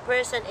if the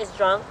person is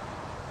drunk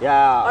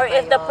Yeah. or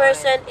if the Ayun,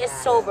 person is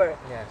yes. sober.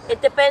 Yes. It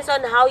depends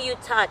on how you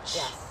touch.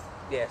 Yes.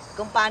 Yes.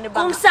 Kung paano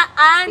ba Kung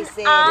saan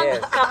Pisil. ang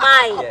Yes.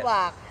 kamay. Yes.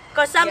 hawak.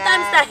 Because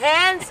sometimes Yes. the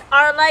hands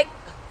are like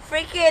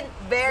freaking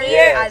Very,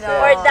 here Yes, ano.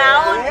 or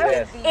down.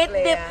 Yes. It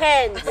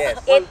depends. Yes.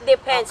 It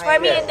depends. Okay. For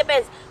me, Yes. it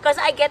depends. Because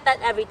I get that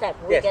every time.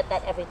 We Yes. get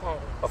that every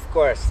time. Of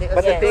course. Sige,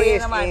 But the sige. thing Kuya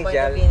is, naman, point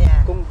Angel, of view niya.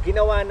 kung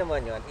ginawa naman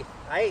yun,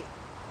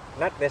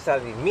 not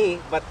necessarily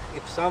me, but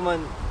if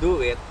someone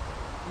do it,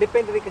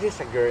 depende rin kasi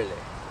sa girl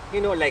eh.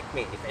 Like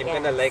me, if I'm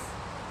gonna Yes.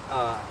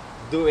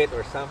 do it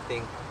or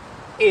something,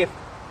 if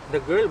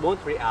the girl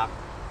won't react,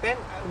 then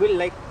I will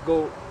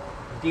go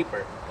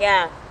deeper.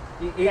 Yeah.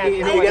 You know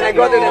You're what gonna I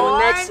go to mean? the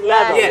next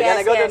level. Yes, You're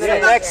gonna go to the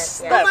yes, next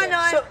yes, step.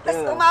 Gumanon, So, tapos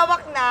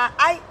umawak na,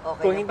 ay,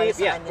 okay Kung na hindi, pala sa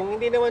yeah, kanya. kung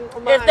hindi naman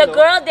If the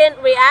girl didn't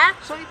react,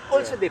 so it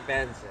also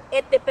depends.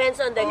 it depends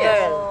on the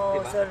girl.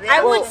 Oh, Diba? so I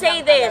would reaction say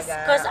lang this talaga.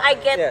 because I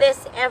get Yes. this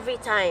every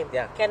time.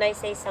 Yeah. Can I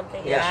say something?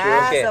 Yeah, Yes,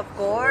 sure, okay. of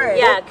course.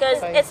 Yeah, because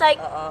it's like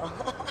Oo.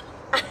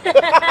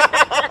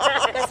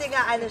 Kasi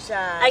nga ano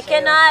siya. I siya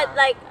cannot yung,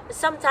 like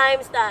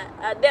sometimes that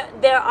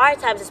there are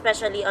times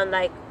especially on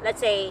like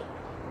let's say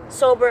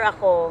sober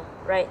ako,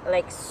 right?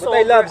 Like sober But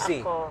I love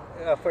Z. ako.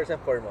 First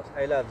and foremost,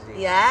 I love Z.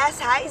 Yes,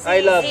 hi Z. I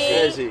love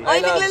Z. Oy, I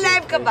love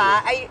nagla-live Z. ka ba?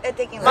 Ay,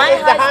 taking My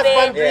It's the husband-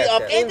 husbandry Yes,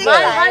 of yes. India.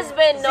 My Yes.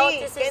 husband Z,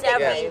 notices can you-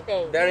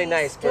 everything. Very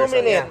nice 2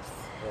 person. minutes.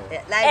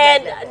 Live,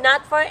 And live, live.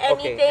 not for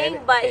anything,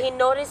 and- but okay. he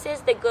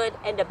notices the good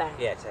and the bad.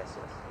 Yes, yes,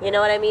 yes. You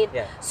know what I mean?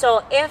 Yeah.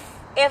 So if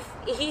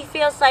he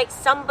feels like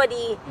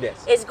somebody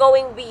Yes. is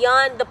going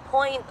beyond the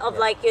point of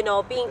Yes. like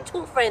being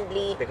too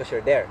friendly, Because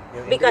you're there.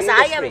 You're in the because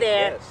I am industry,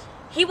 there, yes.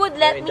 he would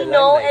let You're in me the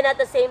know, limelight. and at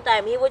the same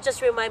time, he would just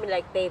remind me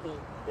like, baby,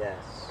 Yes.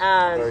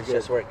 um, It's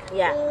just work.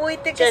 yeah, Uy,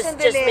 teka just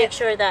sandali. make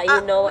sure that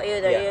you Ah, know what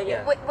you're yeah, you-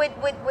 yeah.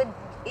 With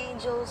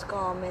Angel's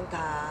comment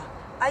ha,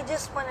 I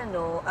just wanna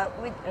know,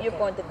 with your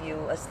Okay. point of view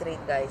as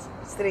straight guys,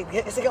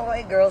 kasi kung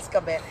may girls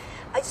kami,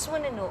 I just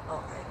wanna know,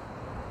 okay,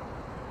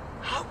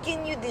 how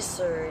can you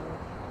discern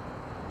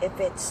if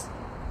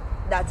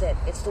that's it,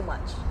 it's too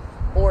much?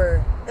 Or,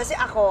 kasi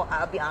ako,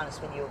 I'll be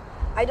honest with you,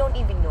 I don't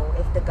even know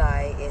if the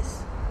guy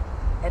is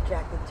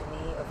attracted to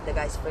me, if the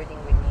guy's flirting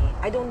with me.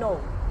 I don't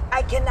know.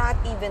 I cannot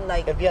even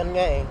like, Yan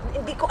nga eh.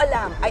 hindi ko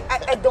alam. I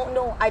don't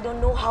know. I don't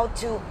know how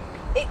to,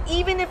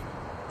 even if,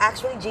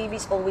 actually,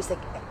 JV's always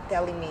like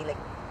telling me like,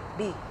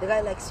 B, the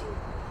guy likes you.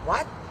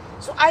 What?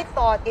 So I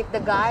thought if the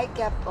guy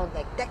kept on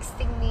like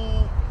texting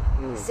me,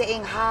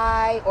 saying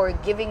hi, or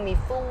giving me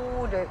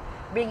food, or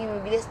bringing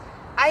me this,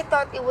 I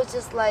thought it was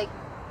just like,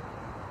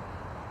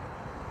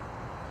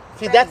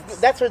 See, Friends.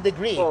 that's her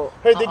degree. Well,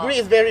 Her degree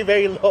is very,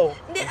 very low.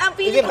 hindi, I'm Is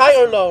feeling it high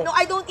or low? No,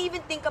 I don't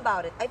even think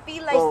about it. I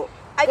feel like, Well,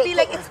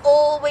 it's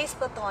always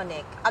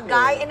platonic. A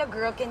guy and a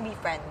girl can be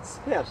friends.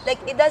 Yes. Like,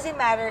 it doesn't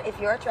matter if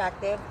you're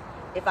attractive,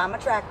 if I'm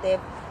attractive,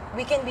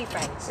 we can be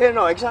friends. Yeah,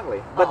 no,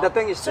 exactly. But the Oo.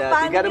 thing is So, that you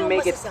paano gotta niyo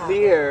make it masasabi?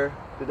 clear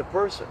to the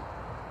person.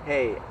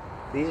 Hey,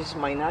 this is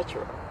my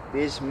natural.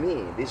 This is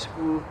me. This is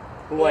who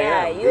I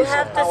yeah, am. you This is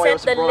have to how I set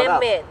was the brought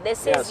up. limit. This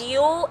Yes. is you,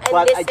 and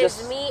But this I is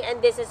just- me,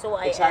 and this is who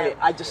I Exactly.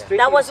 am. I just treat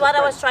That you was as a what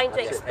I was friend. trying to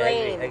That's it.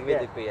 explain. I agree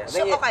with you.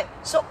 So, okay.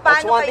 So,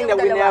 That's paano one thing that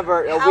kayong we dalawa? never,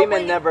 How women will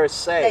you- never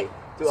say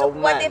to so a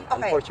what man, if- okay.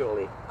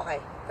 unfortunately. Okay.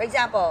 For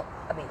example,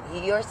 I mean,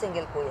 you're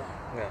single, kuya.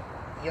 Yeah.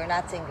 You're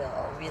not single,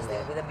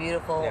 obviously, with a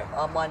beautiful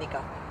Yeah.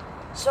 Monica.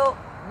 So,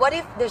 what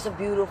if there's a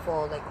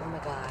beautiful, like, oh my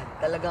God,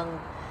 talagang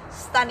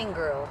stunning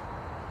girl,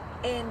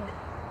 and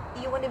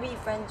you want to be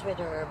friends with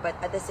her, but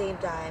at the same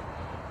time,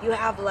 you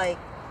have like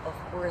of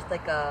course,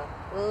 like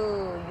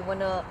you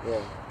wanna,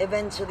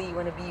 eventually you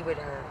wanna be with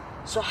her.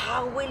 So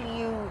how will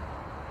you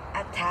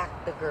attack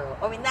the girl?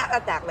 I mean, not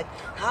attack, like,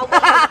 how will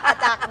you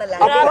attack na lang?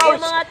 Grabe Approach.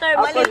 yung mga term.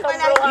 Mali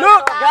pala yun.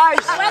 Look,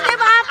 guys! Pwede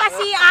ba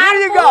pa-CR? Here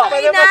you go.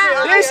 Okay na.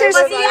 This is-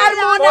 Pa-CR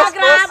muna,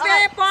 grabe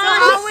po. So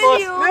how will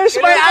you? This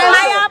is my Kaya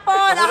answer. po.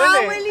 So how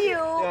will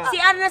you?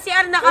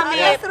 CR na kami.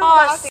 Yes,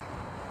 Pause.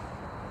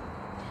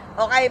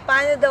 Okay,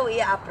 paano daw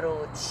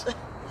i-approach?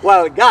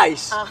 Well,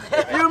 guys,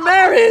 if you're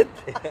married,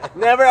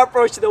 never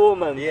approach the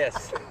woman.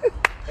 Yes.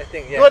 I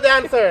think, yeah. Good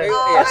answer.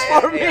 That's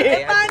for me.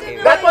 I Paano agree.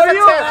 daw That was For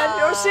you, success. man,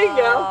 you're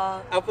single.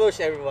 Approach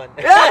everyone.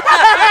 That's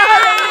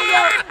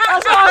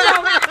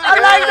awesome. I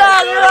like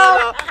that, you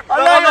know. I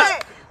like that.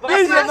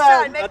 This is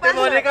question, may Ate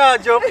question. Monica,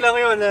 joke lang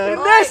yun.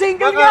 Hindi,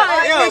 single Baka, nga.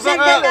 ayun, May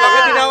single baka, ka. baka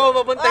di na ako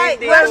mapunta Okay,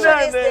 hindi. question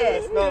No, is no,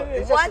 this. no,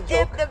 it's just What a if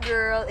joke. the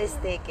girl is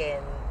taken,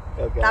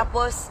 Okay.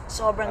 tapos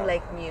sobrang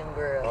like niyo yung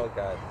girl? Oh,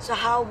 God. So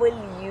how will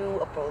you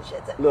approach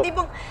it? Look,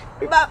 Tipong,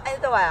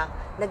 ito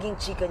naging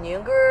chika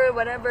niyo yung girl,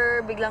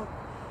 whatever, biglang,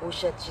 oh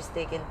shit, she's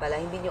taken pala,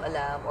 hindi niyo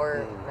alam,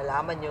 or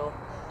nalaman niyo.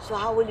 So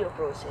how will you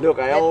approach it? Look,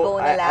 Let go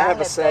na lang, I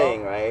have a let go?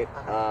 saying, right?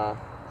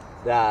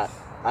 That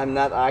I'm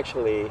not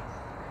actually,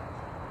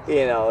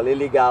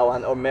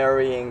 liligawan or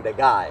marrying the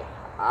guy.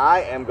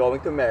 I am going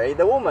to marry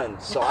the woman.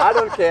 So I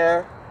don't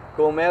care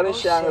kung meron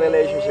siyang shit.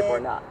 relationship or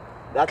not.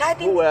 That's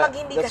Kahit pag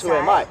hindi that's who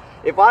am kasal? I.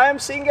 If I am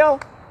single,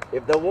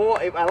 if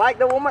I like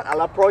the woman,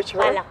 I'll approach her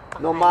Palakpakan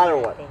no matter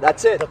what. natin.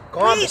 That's it. The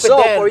confidence. So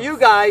for you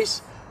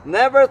guys,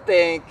 never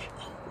think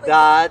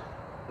that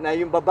na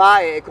yung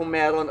babae kung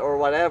meron or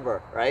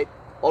whatever, right?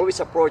 Always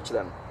approach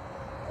them.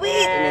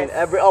 Wait, And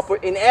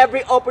in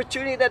every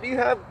opportunity that you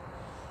have,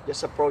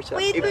 just approach them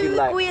wait, if you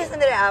like. Kuya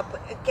Sandra,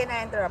 can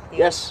I interrupt you?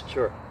 Yes,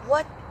 sure.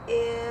 What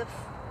if,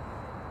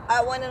 I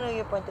wanna know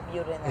your point of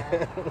view rin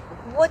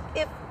What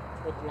if,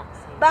 Good luck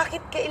sa'yo.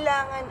 bakit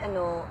kailangan,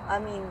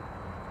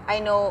 I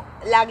know,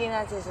 lagi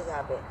nga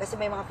sinasabi, kasi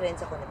may mga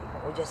friends ako na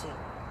tipong, oh Jessie,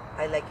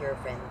 I like your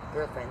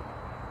girlfriend.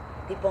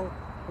 Tipong,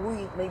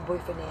 uy, may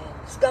boyfriend na yan.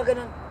 Tapos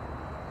gaganon,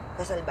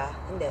 kasal ba?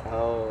 Hindi.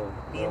 Oh.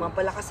 Hindi naman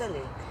pala kasal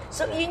eh.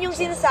 So, yun yung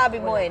sinasabi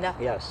mo na,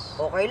 Yes.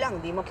 okay lang,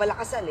 di man pala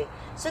kasal eh.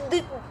 So,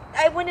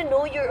 I wanna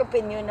know your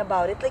opinion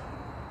about it. Like,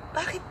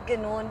 bakit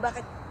ganun?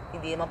 Bakit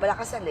hindi naman pala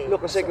kasal eh?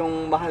 Look, kasi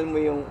kung mahal mo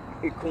yung,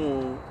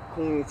 kung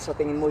sa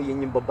tingin mo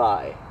yun yung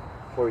babae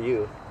for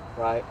you,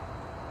 right?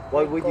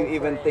 Why would you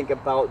even think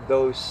about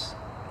those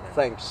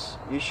things?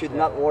 You should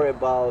not worry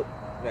about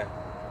Yeah.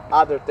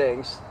 other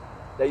things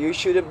that you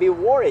shouldn't be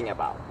worrying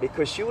about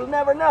because you will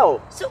never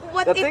know. So,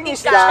 what The if thing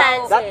is ikaw, that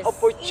chances.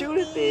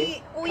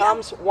 opportunity Hindi, kuya,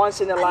 comes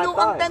once in a ang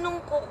lifetime. tanong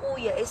ko,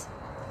 kuya, is,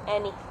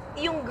 Any.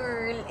 yung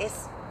girl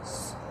is,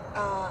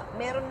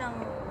 meron ng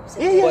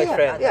Yeah.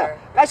 Boyfriend. Yeah.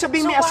 Kahit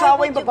sabihin may So, why asawa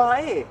would yung you-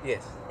 babae.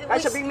 Yes.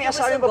 Kahit sabihin may It was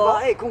asawa a yung go?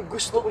 babae, kung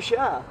gusto ko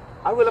siya,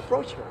 I will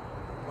approach her.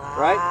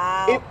 Wow. Right?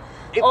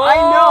 If I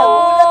know,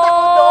 Nagulat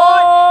ako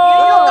doon.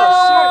 Yun yung no, tanong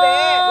ko, sir,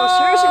 eh. no,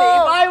 seriously,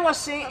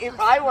 if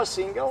I was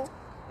single,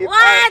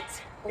 What?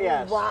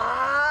 Yes. Wow.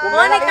 Kung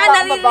Monica, malaki ba ang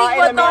narinig babae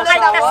ko na may to, kahit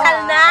asawa, kasal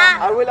na.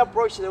 I will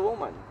approach the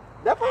woman.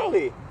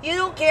 Definitely. You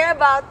don't care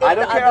about if I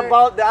don't the care other...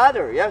 about the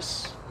other.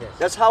 Yes. Yes.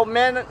 That's how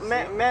men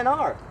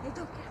are.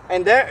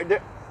 And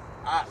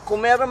kung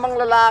meron mang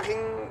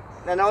lalaking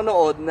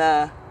nanonood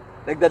na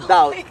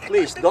nagda-doubt,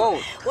 please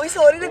don't. Uy,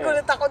 sorry,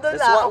 nagulat ako doon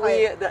That's what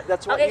Okay.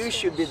 that's what Okay, you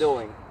should be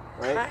doing,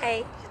 right? Okay.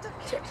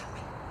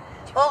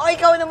 Oo,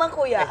 ikaw naman,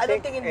 kuya. I Anong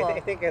think, tingin mo?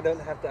 I think I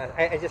don't have to ask.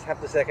 I just have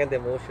to second the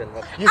emotion.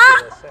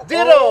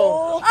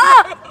 Zero.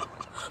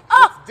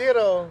 Oh!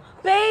 Zero.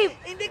 Babe!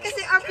 Hindi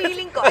kasi ang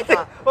feeling ko,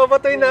 ito.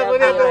 Papatoy na ako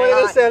nito Okay.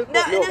 ng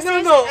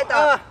cellphone. No,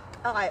 ito.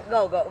 Okay,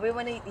 go. We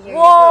wanna hear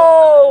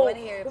Whoa! We wanna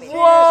hear your opinion.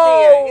 Whoa!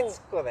 Seriously, yeah, it's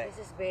correct. This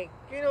is big.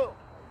 You know,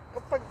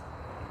 kapag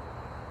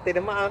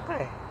tinamaan ka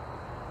eh.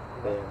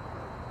 Yeah.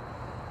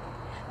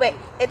 Wait,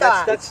 ito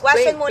That's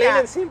question plain muna.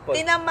 and simple.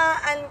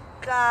 Tinamaan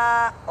ka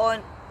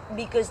on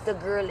because the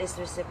girl is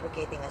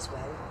reciprocating as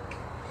well?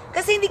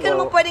 Kasi hindi ka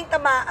Well- naman pwedeng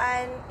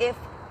tamaan if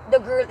the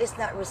girl is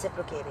not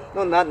reciprocating.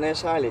 No, not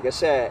necessarily.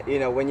 Kasi,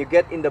 when you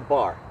get in the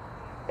bar,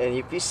 and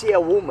if you see a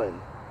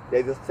woman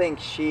that you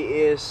think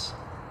she is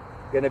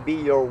gonna be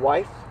your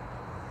wife,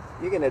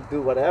 you're gonna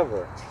do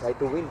whatever, right,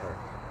 to win her.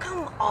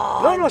 Come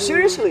on. No, dude.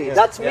 seriously,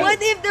 that's me. What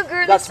if the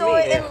girl That's is so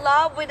me. in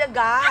love with a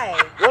guy?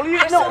 Well,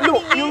 you For so many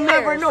look, you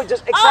never years? know.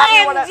 Just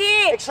exactly what OMG!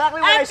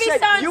 I said.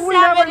 Episode You will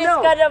never 7 is know.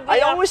 gonna be I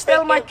a always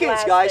tell my freaking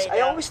kids, blast guys. right I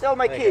now. always tell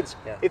my Okay, kids,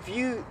 yeah. if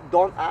you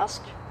don't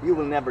ask, you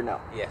will never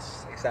know.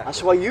 Yes, exactly.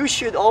 That's why you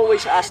should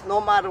always ask, no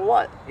matter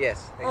what.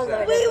 Yes, Oh,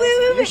 exactly.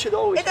 Wait. You should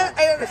always.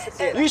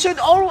 Ito, You should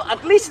always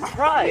at least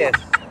try. Yes.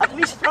 At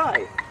least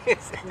try.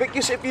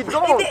 Because if you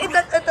don't, Hindi, ito.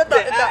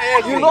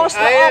 you lost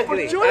the I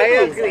agree.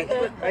 opportunity.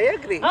 I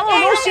agree. Oh, no,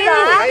 no,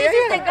 seriously. This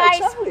is the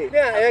guys. Exactly.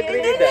 Yeah, I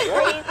agree with that.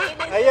 Right?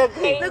 I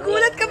agree.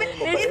 Nagulat kami.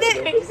 Hindi,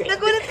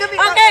 nagulat kami.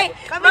 Okay,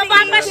 Kami ni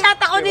mapapashot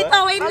ako Diba? nito.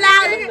 Wait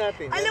lang.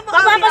 Alam mo,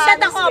 Mapapashot I'll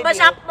be ako. honest with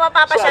you.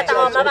 Mapapashot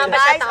ako.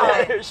 Mapapashot ako.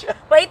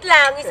 Wait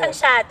lang, isang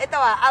shot. Ito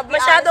I'll be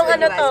Masyadong honest with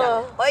ano you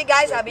guys, to. Okay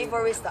guys,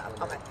 before we stop.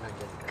 Okay.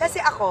 Kasi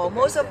ako,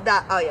 most of the,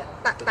 oh yeah,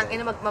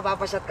 tangina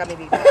mapapashot kami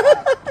dito.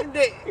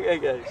 Hindi. Yeah,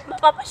 guys.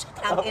 Mapapashot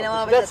ako. Tangina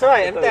mapapashot. That's why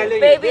I'm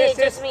telling you. Baby, this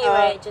just is, me,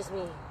 right? Just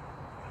me.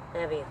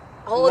 David.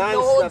 Hold, no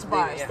holds non-stop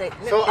bars. debate.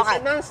 So, It's okay.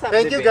 a non-stop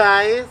Thank you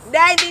debate. guys.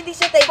 Hindi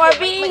siya thank For you.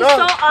 being No, so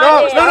no,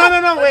 honest.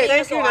 no, wait.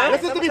 Thank you,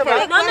 Listen to me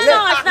first. No, it's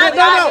not No, that.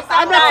 no, It's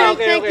I'm not that. saying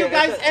Okay, thank you okay.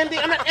 guys ending.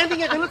 I'm not ending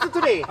it. Listen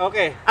to me.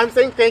 Okay. I'm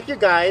saying thank you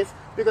guys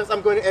because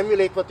I'm going to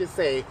emulate what you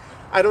say.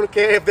 I don't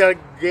care if there are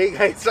gay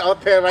guys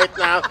out there right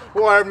now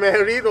who are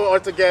married or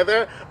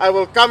together. I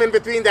will come in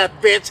between that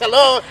bitch.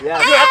 Hello? Yeah.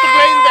 You have to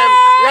blame them.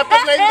 You have to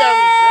blame them.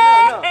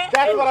 No.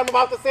 That's what I'm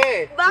about to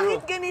say. Bakit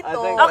ganito? I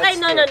think- Okay,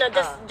 no.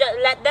 Just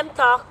let them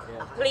talk,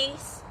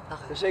 please.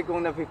 Kasi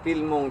kung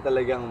nafe-feel mong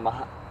talagang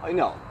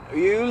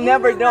you'll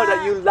never know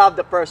that you love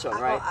the person,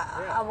 right?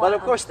 But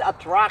of course, the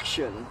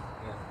attraction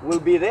will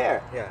be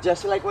there. Yeah.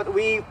 Just like what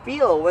we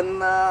feel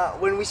when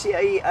we see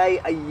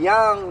a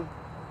young,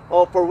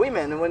 or for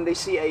women, when they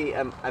see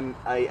a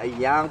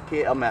young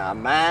kid, a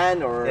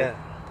man, or Yeah.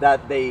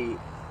 that they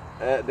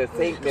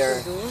think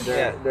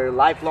Yeah. their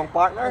lifelong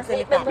partner,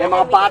 Salita. may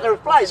mga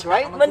butterflies,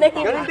 right?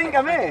 Manahimik. Ganun din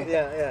kami.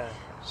 Yeah.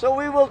 So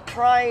we will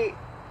try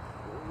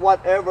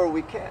whatever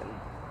we can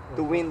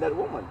to win that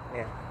woman.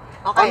 Yeah.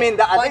 Okay. I mean,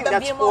 I point think of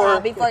that's view mo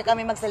for- before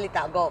kami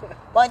magsalita. Go.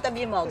 Point of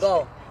view mo.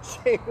 Go.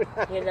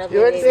 You love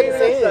You me, already baby.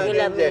 said it. You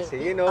love me. Jesse,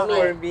 you know, Okay.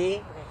 for me,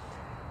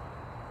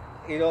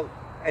 you know,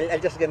 I'll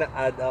just gonna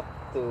add up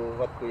to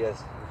what Kuya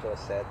Joe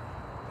said.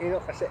 You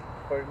know, kasi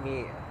for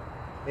me,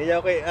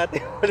 niya ako kay ate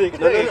Monica.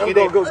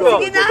 Go.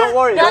 Sige na. Don't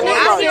worry. No, Don't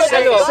this worry. is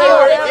you. Hello. This is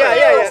you.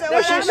 Yeah. So, No,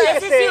 she's wala.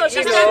 This is you.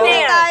 She's you not know,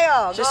 there. Tayo.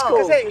 She's Go.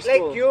 cool. Kasi She's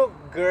like cool. you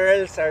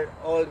girls are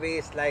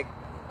always like,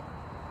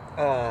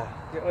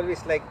 you're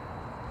always like,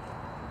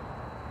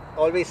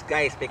 always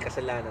guys may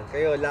kasalanan.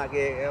 Kayo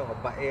lagi,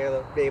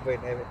 babae, playboy,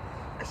 and everything.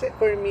 Kasi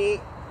for me,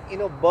 you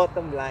know,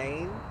 bottom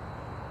line,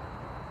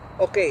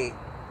 okay,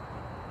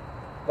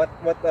 what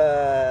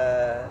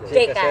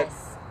Take Jessica said, us.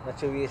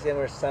 machoism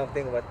or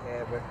something,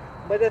 whatever.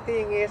 But the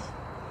thing is,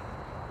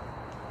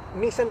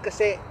 minsan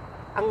kasi,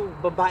 ang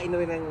babae na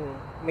rin ang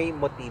may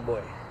motibo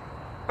eh.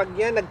 Pag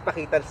yan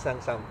nagpakita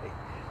ng something,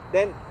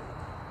 then,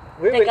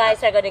 we The guys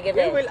are gonna give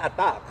we in. will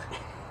attack.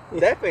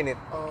 Definite.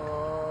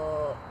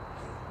 Oh,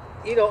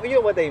 You know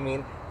what I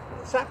mean?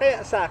 Sa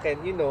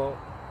akin, you know,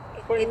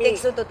 for it me,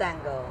 takes two to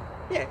tango.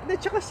 yeah, na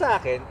tsaka sa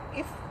akin,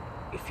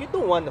 if you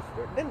don't want to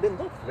flirt, then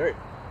don't flirt.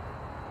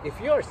 If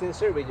you're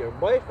sincere with your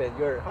boyfriend,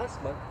 your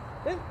husband,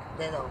 then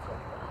Then okay.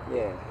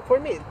 Yeah. for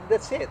me,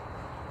 that's it.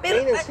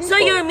 Pero, Plain and So simple.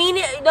 you're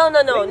meaning no.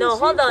 Plain and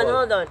Hold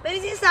simple. on. Pero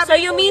sinasabi So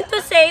you ko, mean to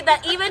say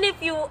that even if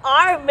you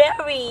are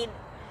married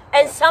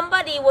and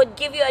somebody would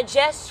give you a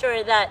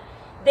gesture that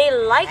they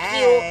like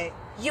Hey.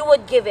 you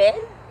would give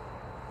in?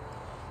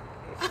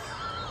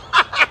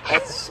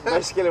 That's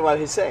basically what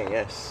he's saying,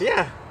 yes.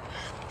 Yeah.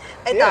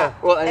 Ito. Yeah.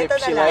 Well, and ito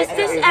if she na lang. likes- Is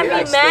this if he every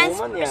likes the man's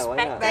woman, yeah, why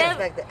not?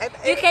 perspective?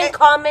 You can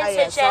comment,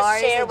 suggest,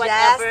 share,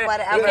 whatever. You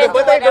whatever. can do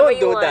But I whatever don't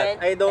you do that.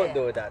 want. I don't Yeah.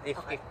 do that. If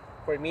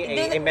for me,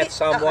 Hindi- I met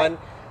hindi- someone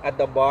at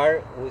the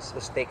bar who's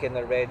taken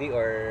already,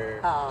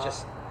 or Oo.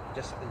 just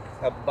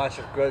a bunch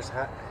of girls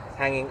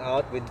hanging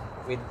out with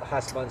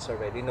husbands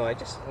already. No, I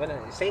just wanna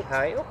say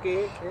hi.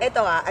 Okay.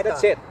 Ito ito.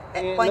 That's it.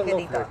 Point No ka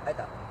dito. flirt.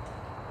 Ito.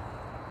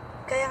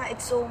 Kaya nga,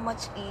 it's so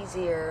much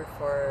easier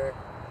for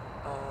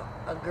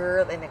a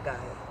girl and a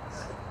guy.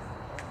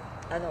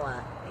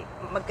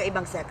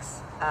 Magkaibang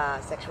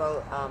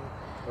sexual,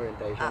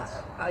 Orientations.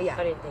 yeah.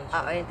 Orientation.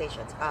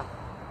 Orientations.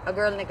 A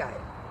girl and a guy.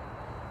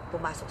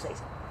 Pumasok sa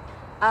isa.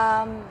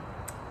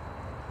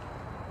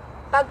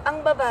 Pag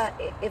ang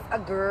babae, if a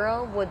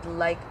girl would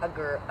like a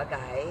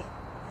guy,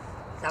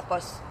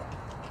 tapos,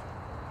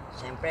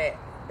 syempre,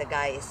 the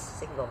guy is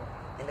single,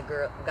 and the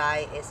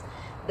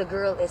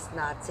girl is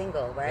not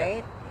single,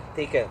 right?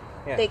 Taken.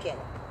 Yeah. Taken.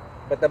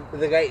 But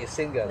the guy is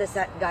single.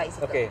 Guy is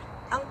single. Okay.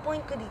 Ang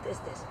point ko dito is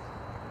this.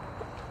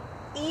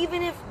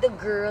 Even if the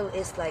girl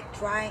is like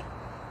trying,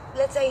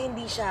 let's say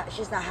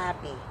she's not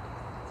happy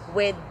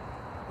with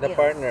The you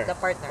know, partner. the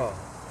partner. Oh.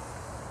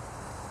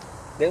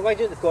 Then why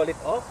don't you call it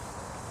off?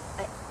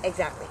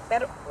 Exactly.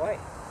 Pero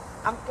Why?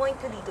 ang point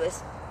ko dito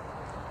is,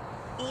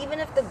 even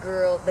if the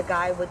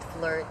guy would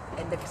flirt,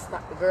 and the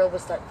girl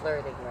would start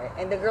flirting, right?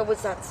 And the girl would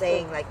start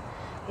saying like,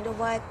 you know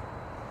what?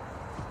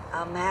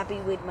 I'm happy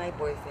with my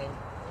boyfriend.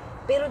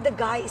 Pero the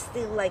guy is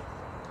still like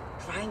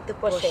trying to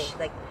push, Pushing.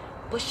 like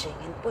pushing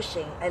and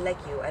pushing. I like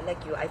you.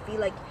 I feel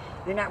like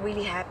you're not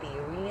really happy.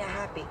 You're really not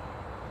happy.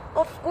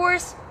 Of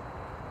course,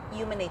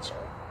 human nature.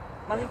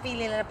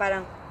 Mapipili na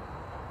parang,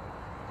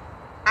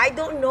 I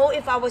don't know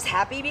if I was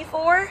happy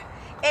before,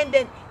 and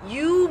then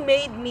you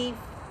made me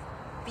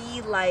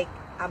feel like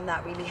I'm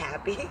not really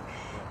happy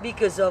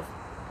because of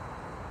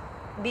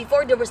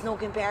before there was no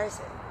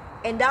comparison,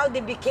 and now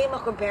they became a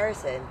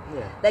comparison.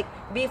 Yeah. Like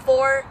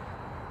before,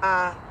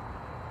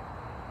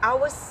 I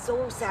was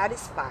so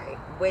satisfied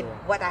with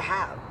what I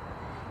have,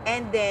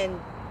 and then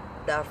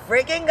the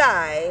freaking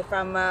guy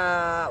from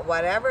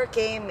whatever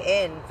came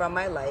in from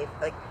my life,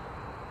 like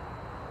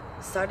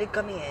started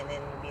coming in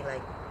and be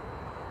like,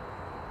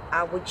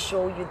 I would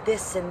show you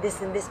this and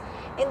this and this.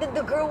 And then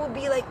the girl would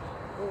be like,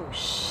 oh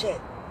shit.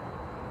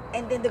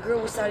 And then the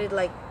girl started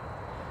like,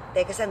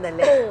 teka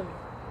sandali.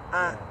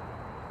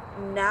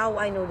 Now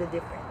I know the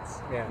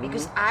difference. Yeah.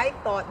 Because I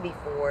thought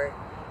before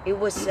it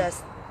was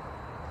just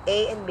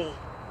A and B.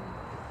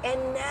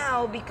 And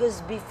now,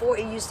 because before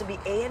it used to be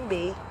A and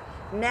B,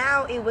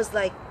 now it was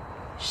like,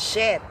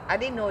 shit. I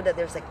didn't know that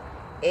there's like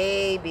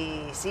A,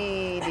 B,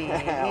 C, D, E,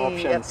 F.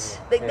 Options.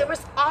 Like Yeah. there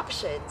was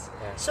options.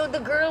 Yeah. So the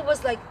girl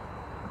was like,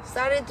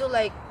 started to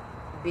like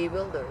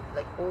bewildered.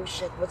 Like, oh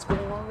shit, what's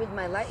going on with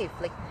my life?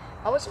 Like,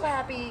 I was so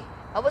happy.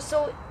 I was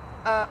so,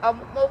 I'm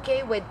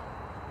okay with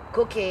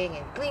cooking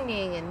and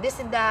cleaning and this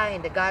and that. And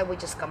the guy would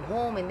just come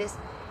home and this.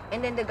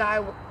 And then the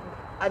guy,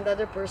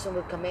 another person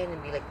would come in and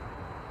be like,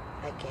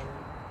 I can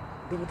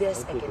do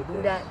this, I I'll can give do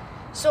you that.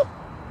 this. So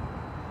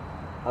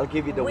I'll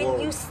give you the when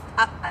world. you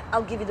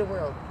I'll give you the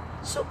world.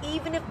 So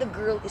even if the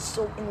girl is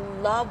so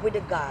in love with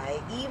the guy,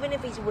 even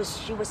if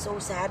she was so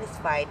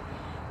satisfied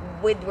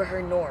with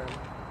her norm,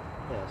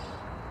 Yes.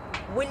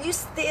 will you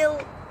still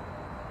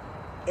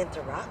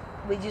interrupt?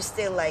 Will you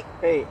still like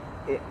Hey,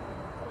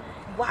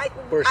 why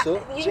Pursue?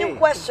 yun yung Jay.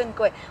 question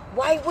ko eh.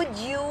 Why would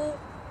you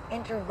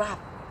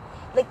interrupt?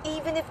 Like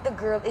even if the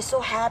girl is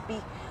so happy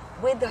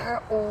with her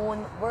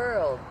own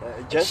world.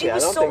 Jesse, she I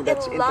was don't so think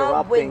that's in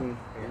love with- interrupting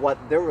what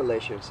their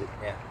relationship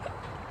Yeah.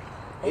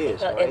 I think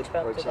is, I'll right? interrupt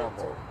For with that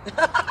example.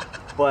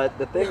 But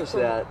the thing is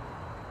that,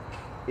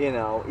 you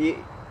know,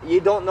 you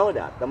don't know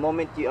that the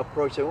moment you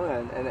approach a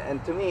woman.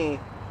 And to me,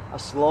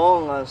 as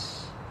long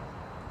as,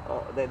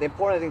 the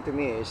important thing to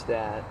me is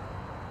that,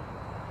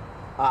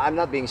 I'm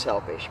not being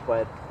selfish,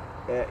 but,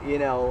 you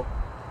know,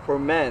 for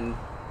men,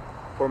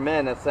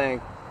 I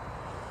think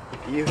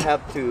you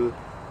have to,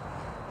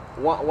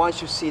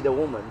 once you see the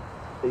woman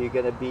that you're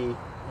going to be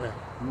Yeah.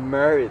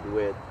 married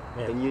with,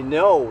 Yeah. and you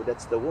know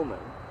that's the woman,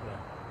 Yeah.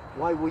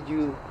 why would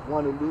you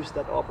want to lose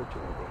that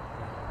opportunity?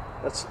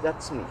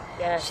 That's me.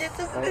 Yes. Shit,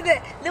 so,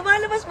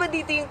 lumalabas ba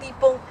dito yung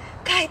tipong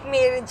kahit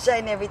married siya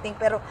and everything,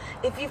 pero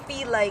if you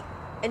feel like,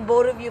 and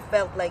both of you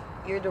felt like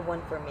you're the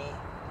one for me,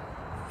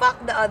 fuck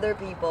the other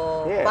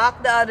people, Yeah.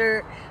 fuck the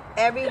other,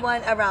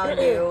 everyone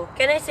around you.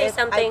 Can I say If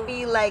something? I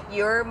feel like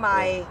you are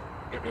my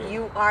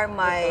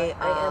I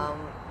am.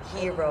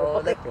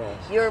 hero. Like, Yes.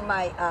 you're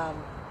my,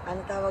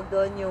 ano tawag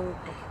doon,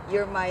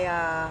 you're my,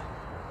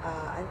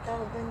 ano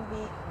tawag doon,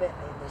 ay,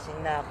 lasing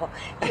na ako.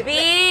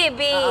 B.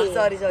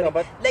 Sorry. No,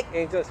 but Like,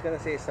 Angel's gonna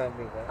say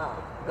something.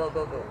 go.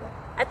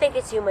 I think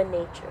it's human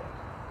nature.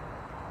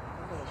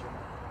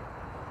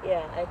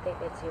 Yeah, I think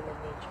it's human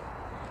nature.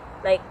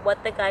 Like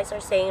what the guys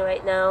are saying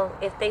right now,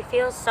 if they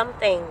feel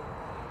something,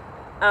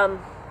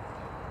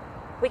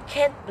 we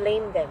can't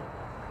blame them.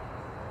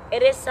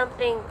 It is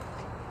something,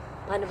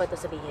 paano ba to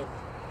sabihin?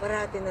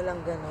 Parati na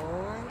lang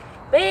ganon.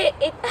 But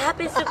it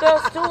happens to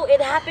girls too.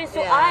 It happens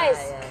to us.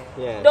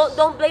 Yes.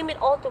 Don't blame it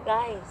all to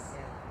guys.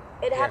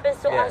 It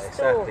happens to us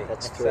exactly. too.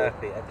 That's true.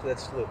 Exactly.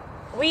 That's true.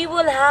 We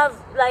will have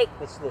like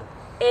That's true.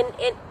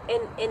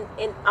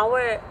 in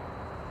our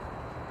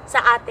sa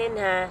atin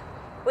ha,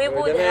 we We're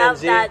would the have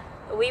man,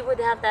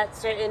 G. that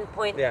certain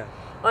point, Yeah.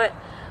 or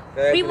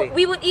I we agree.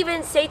 we would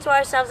even say to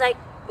ourselves like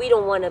we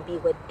don't want to be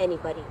with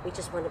anybody, we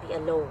just want to be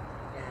alone,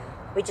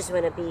 we just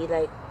want to be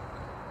like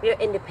we're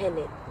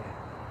independent,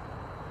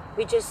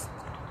 we just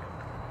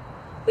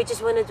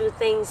want to do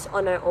things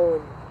on our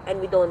own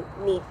and we don't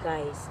need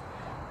guys.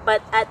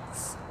 But at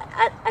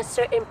a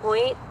certain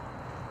point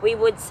we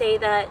would say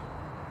that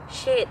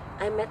shit,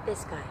 I met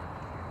this guy,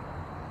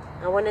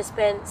 I want to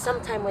spend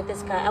some time with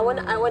this guy. I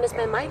want to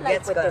spend my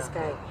life Gets with ka. this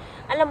guy.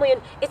 Alam mo yun,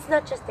 it's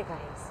not just the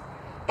guys.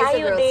 It's the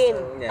Tayo girls din.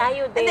 too. Yeah.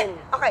 Tayo And then, din.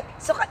 okay,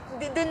 so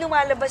doon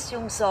lumalabas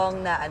yung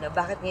song na ano,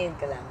 bakit ngayon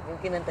ka lang? Yung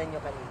kinanta nyo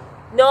kanina.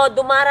 No,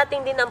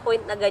 dumarating din ang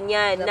point na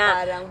ganyan Na na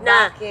parang,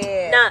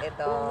 bakit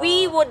ito?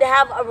 we would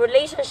have a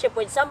relationship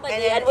with somebody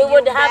And and, then we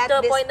would you have met to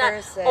a this point na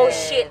person. oh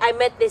shit, I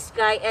met this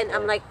guy and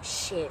I'm like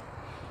shit.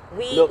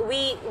 Look.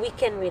 We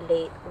can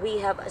relate. We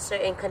have a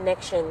certain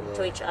connection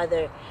to each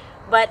other.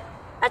 But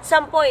at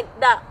some point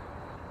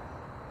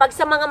pag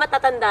sa mga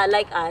matatanda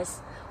like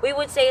us, we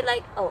would say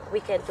like, oh,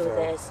 we can't do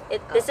this.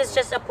 This is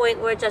just a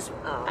point where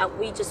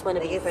we just want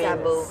to be Like,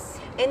 example,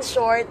 friends. in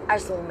short, our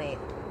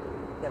soulmate.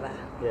 Diba?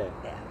 Yeah.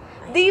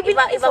 Do you believe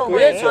in Iba po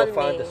We yun, soulmate? also soulmate.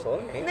 found the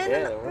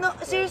soulmate. No,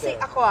 seriously,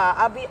 ako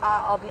I'll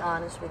be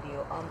honest with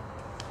you.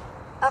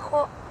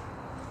 Ako,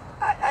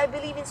 I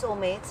believe in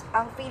soulmates.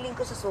 Ang feeling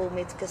ko sa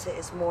soulmates kasi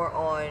is more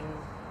on,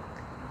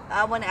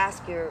 I wanna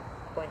ask your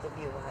point of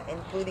view,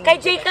 including... Kay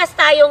Jcas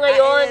tayo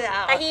ngayon.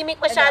 Ay, Tahimik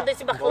masyado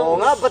si Baklo. Oo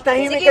nga,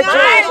 patahimik Sige ka nga,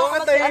 dyan. Oo nga,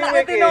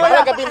 tahimik eh.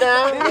 Parang gabi na.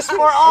 This is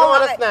for Anong all.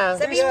 oras na?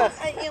 Sabihin mo,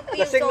 yung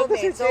Lasing na to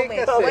si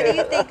soulmate. Jcas What eh. do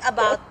you think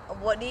about,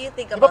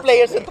 Di ba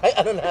players yung tayo,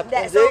 ano natin?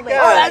 That soulmate.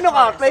 Jcas. Ano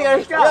ka?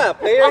 Players ka? Yeah,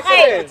 players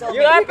Okay, rin. so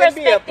You your can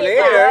be a perspective,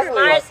 player.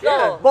 Mars, go.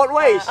 Both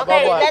ways.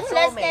 Okay, About what?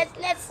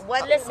 let's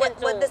What listen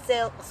to the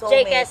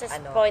soulmate, Jcas's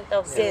point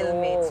of view.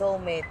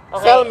 Soulmate.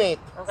 Okay.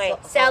 Cellmate. Okay,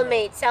 So-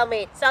 cellmate.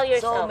 Sell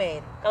yourself.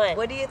 Soulmate. Go ahead.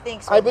 What do you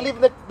think, soulmate? I believe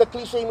that the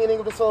cliche meaning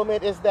of the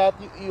soulmate is that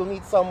you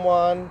meet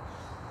someone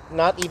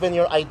not even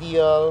your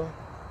ideal,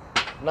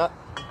 not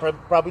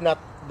probably not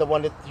the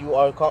one that you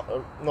are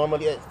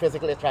normally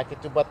physically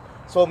attracted to, but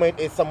soulmate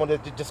is someone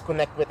that you just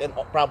connect with, and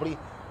probably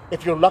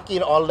if you're lucky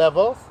in all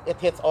levels, it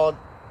hits all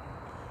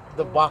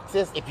the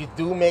boxes. If you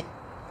do make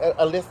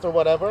a list or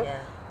whatever, Yeah.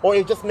 or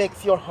it just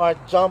makes your heart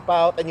jump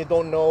out and you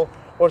don't know,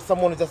 or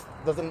someone just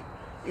doesn't.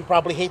 You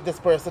probably hate this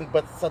person,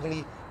 but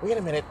suddenly, wait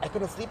a minute, I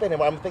couldn't sleep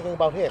anymore. I'm thinking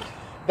about him.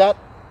 That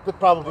could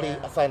probably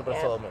Yeah. a sign for a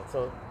Yeah. soulmate.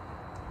 So,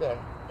 there.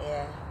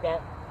 Yeah. Yeah.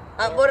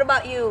 What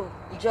about you,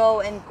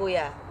 Joe and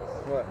Kuya?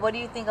 What? What do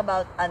you think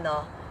about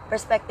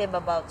perspective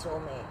about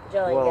soulmate?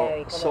 Joe and Well,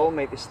 Gary, come on.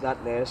 soulmate is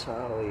not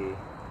necessarily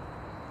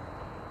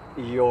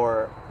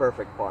your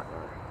perfect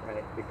partner,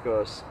 right?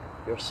 Because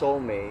your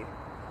soulmate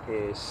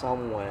is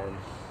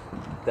someone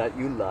that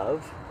you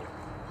love,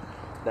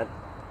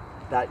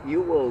 that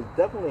you will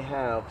definitely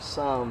have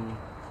some,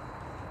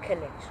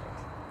 Connection.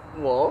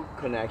 well,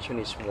 connection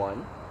is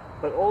one,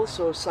 but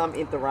also some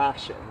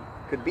interaction.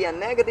 Could be a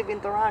negative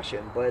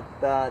interaction, but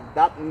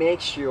that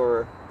makes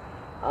your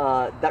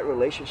that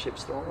relationship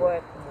stronger.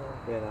 Work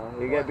more. You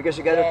know, because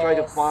you gotta try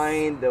to Yes.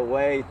 find a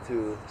way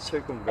to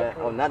circumvent.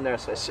 Agree. Oh, not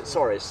necessarily.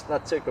 Sorry, it's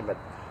not circumvent.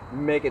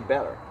 Make it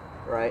better,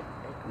 right?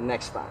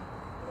 Next time.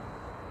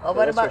 Oh,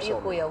 what That's about your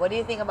you, soulmate. Kuya? What do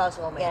you think about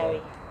soulmate?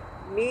 Gary.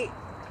 Me,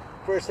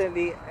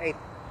 personally, I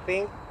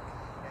think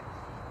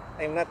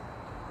I'm not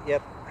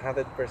yet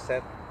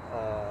 100%.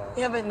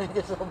 You haven't met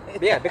your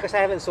soulmate. Yeah, because I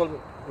haven't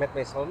met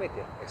my soulmate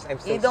yet. I'm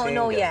still You don't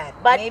know single. yet.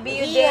 But maybe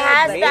you he did,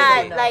 has but you that,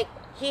 don't know. like,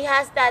 he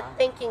has that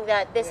thinking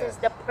that this Yeah. is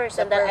the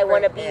person The that I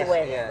want to perfect- be yes,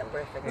 with. Yeah. the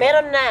perfect.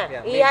 Meron na.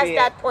 Yeah, He has maybe,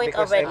 that point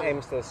because already.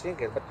 I'm still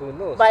single, but who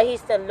knows? But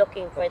he's still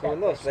looking for But that who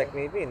knows? person. Like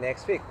maybe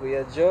next week,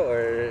 Kuya Joe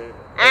or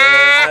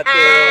Ah, Ate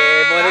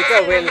ah. Monica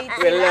will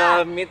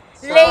Sila. meet.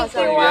 Link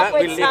Sorry, you yeah, up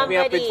with will link me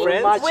up with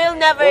somebody. friends. We'll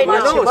never Well, know.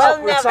 match him We'll up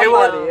with never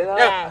somebody, know. you know?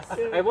 Yes.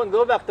 I won't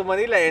go back to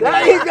Manila There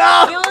anymore. you go.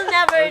 You'll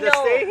never I'll just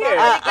know. stay here.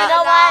 You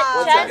know what?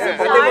 Chances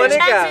Ate are,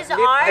 Monica, chances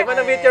are, I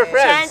wanna meet your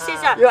friends. chances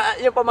are. Yung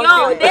Yo,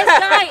 pamangkin. this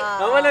guy.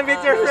 I wanna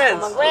meet your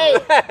friends.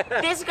 Wait,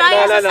 this guy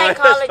No, is no, a no.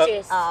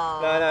 psychologist. No,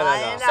 no, no.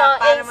 ayun na, So,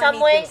 para in some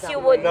ma-meet ways, you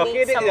somewhere. would No, meet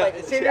kidding.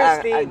 somebody.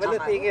 Seriously, I- but the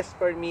thing is,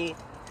 for me,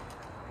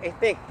 I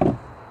think,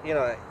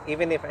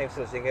 even if I'm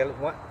still single,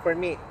 for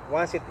me,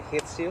 once it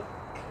hits you,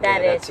 That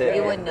Yeah, is that's it.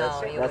 You true. would know.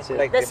 You That's would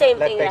it. like The same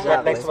like, thing like,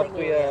 that like happens what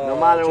when Kuya you- No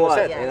matter Joe what,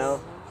 said. you know.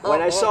 Oh,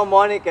 When I oh. saw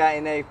Monica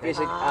in a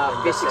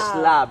physics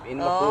lab in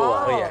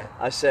Mapua, Oh, yeah.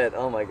 I said,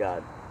 "Oh my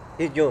God,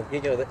 You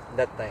knew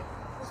that time.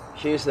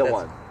 she's the That's-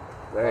 one."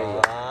 There you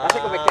go. Ah. Kasi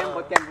kung may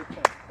kembot ka.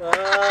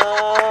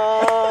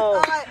 Oh.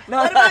 Okay. No,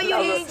 What about you,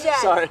 no, Angel?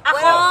 sorry. What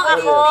do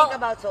you Ako- think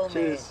about soulmate?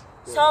 She's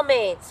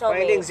Soulmate.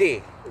 Finding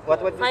Z. What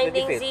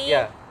Finding did Z? you fit?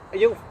 Yeah.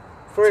 Yung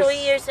first. 2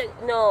 years ago,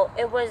 no,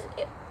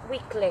 we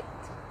clicked.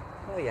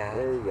 Oh yeah.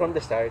 There you go. From the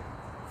start.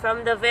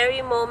 From the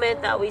very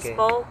moment that we Okay.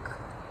 spoke,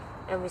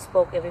 and we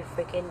spoke every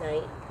freaking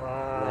night.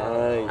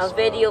 Wow. A Nice.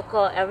 video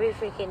call every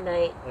freaking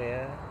night. Oh,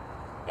 yeah.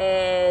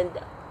 And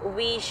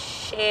we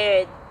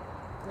shared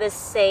the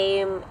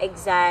same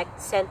exact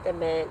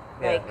sentiment,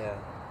 Yeah, like yeah.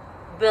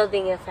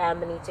 building a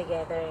family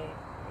together,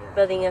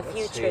 building a That's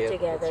future sweet.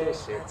 together.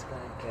 That's really sweet. That's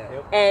good.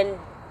 Yeah. And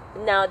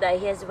now that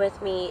he's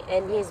with me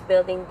and he's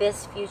building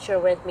this future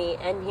with me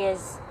and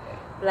he's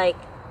like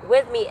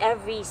with me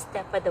every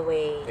step of the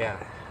way. Yeah.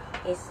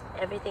 He's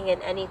everything and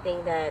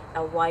anything that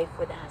a wife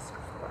would ask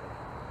for.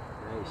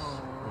 Nice.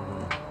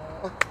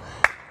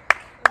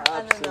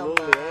 Ano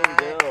Absolutely,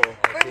 naman? Angel.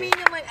 For me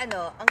naman,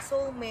 ang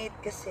soulmate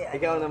kasi,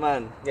 Ikaw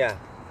naman, Yeah.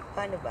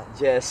 paano ba?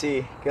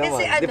 Jessie. Come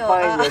Kasi on, ano,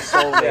 define your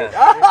soulmate.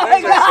 Yeah.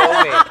 Find your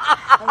soulmate.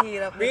 Ang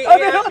hirap. We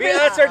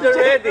answered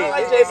already.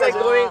 It's like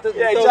going to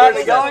Yeah, towards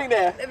exactly. that. Going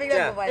there. Biglang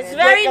Yeah. babae. It's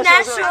very Jcas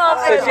also- natural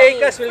So for me.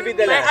 Jcas will be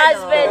the My last.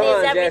 husband Come is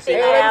on, everything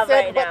Jessie. I have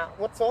said right now.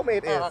 what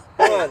soulmate is.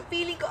 Come on. Ang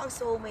feeling ko ang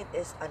soulmate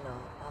is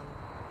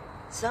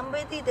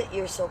somebody that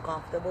you're so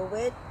comfortable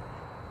with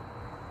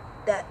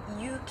that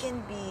you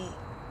can be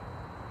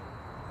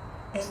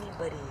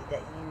anybody that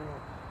you,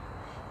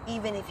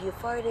 even if you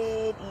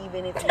farted,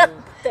 even if you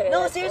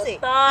no seriously,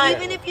 Thought.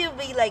 even if you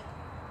be like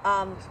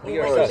Be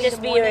you wake yourself. up in Just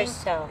the be morning,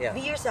 yourself. Yeah.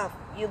 be yourself.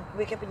 You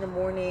wake up in the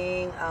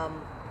morning,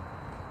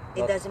 it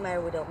Not- doesn't matter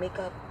without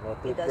makeup. No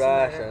It doesn't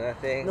toothbrush matter. or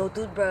nothing. No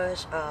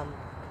toothbrush.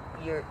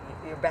 Your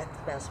breath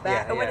smells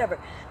bad Yeah, or yeah. whatever.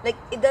 Like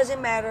it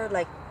doesn't matter.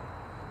 Like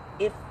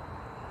if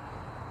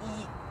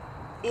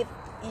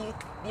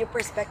your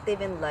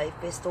perspective in life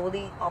is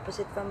totally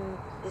opposite from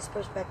his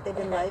perspective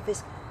in life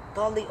is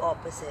totally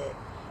opposite,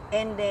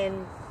 and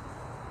then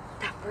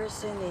that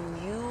person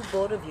and you,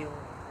 both of you,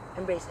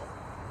 embrace it.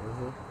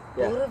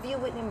 Yeah. Both of you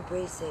would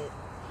embrace it,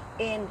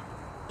 and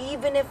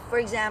even if, for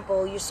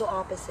example, you're so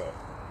opposite.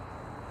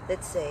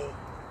 Let's say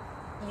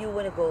you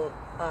want to go,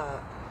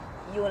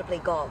 you want to play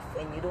golf,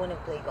 and you don't want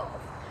to play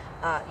golf.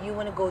 You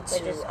want to go to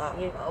just-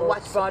 you both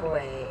watch support.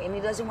 Broadway, and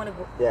he doesn't want to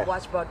go Yeah.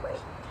 watch Broadway.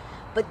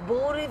 But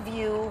both of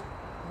you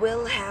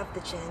will have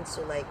the chance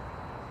to like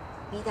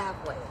meet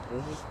halfway,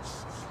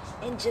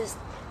 and just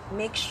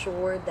make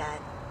sure that,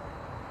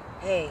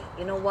 hey,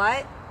 you know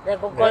what?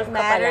 Nag-golf What ka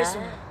matters,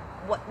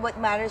 pala. what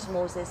matters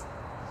most is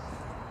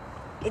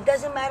it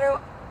doesn't matter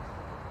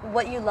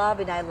what you love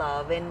and I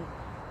love, and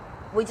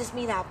we just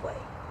meet halfway.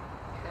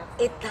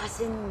 It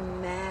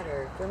doesn't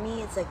matter. For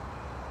me, it's like,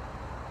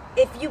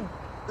 if you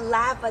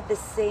laugh at the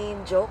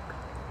same joke,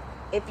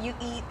 if you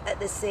eat at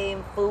the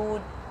same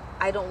food,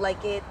 I don't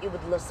like it, you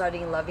would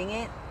starting loving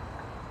it,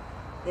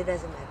 it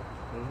doesn't matter.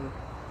 Mhm.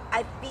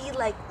 I feel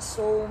like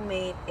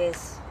soulmate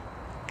is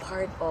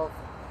part of,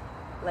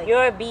 like,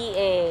 Your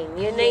being.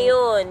 Yun na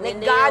yun. like Yun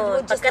na God yun.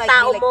 would just like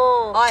Pagkatao be like,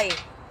 mo. oy,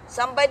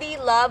 somebody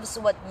loves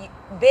what you,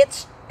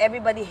 bitch,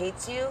 everybody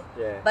hates you,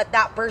 Yeah. but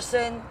that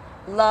person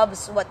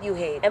loves what you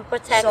hate. And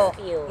protect So,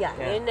 you. Yeah.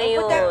 Yun na And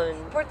yun.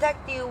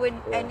 protect you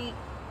when Yeah. any,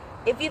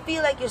 if you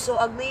feel like you're so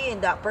ugly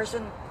and that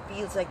person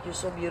feels like you're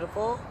so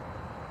beautiful,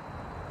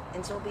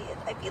 and so be it.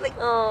 I feel like,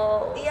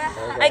 Oh. yeah.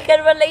 I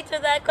can relate to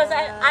that because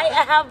Yeah. I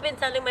have been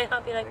telling my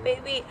hubby, like,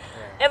 baby,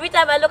 every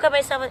time I look at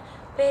myself, like,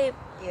 babe,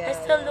 I Yeah,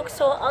 still yeah, look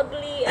so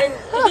ugly. And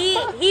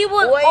he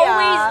will Uy,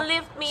 always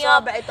lift me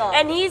up. Sobra ito.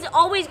 And he's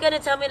always gonna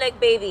tell me, like,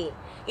 baby,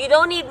 you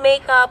don't need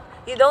makeup.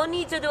 You don't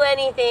need to do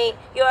anything.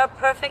 You are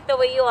perfect the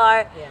way you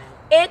are. Yeah.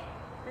 It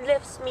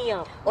lifts me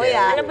up. Oh,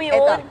 yeah. Alam mo Ito.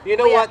 yun? You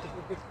know Kuya, what?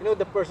 You know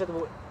the person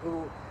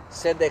who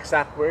said the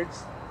exact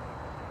words?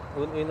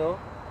 You know?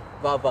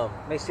 Babam,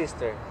 my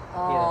sister.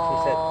 Yeah, she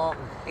said, Oh,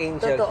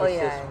 Angel, totoo she's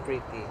just yan.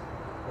 pretty.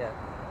 Yeah.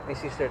 My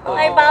sister told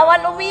Ay, me. bawal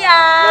No,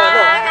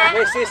 umiyak.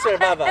 my sister,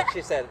 Baba,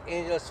 she said,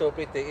 Angel's so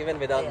pretty, even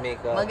without yeah.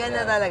 makeup.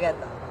 Maganda yeah. talaga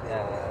to.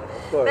 Yeah.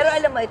 Of course. Pero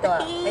alam mo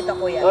ito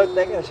kuya. Oh,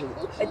 teka.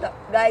 Ito,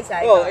 guys,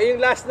 Oh, ito. yung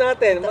last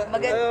natin, about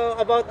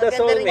the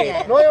maganda rin soulmate.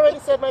 yan. No, I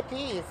already said my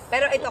piece.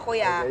 Pero ito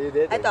kuya, Okay, you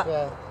did it. ito,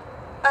 Yeah.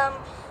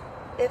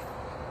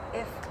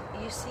 if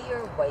you see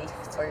your wife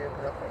or your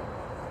girlfriend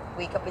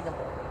wake up in the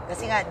morning,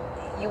 kasi nga,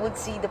 you would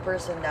see the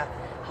person na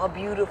how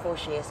beautiful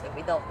she is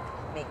without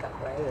makeup,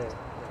 right? Yeah.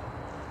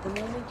 The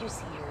moment you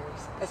see her,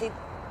 kasi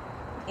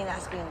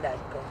inask ko yung dad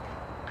ko,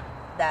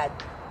 Dad,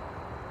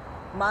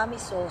 Mom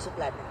is so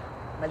suplada,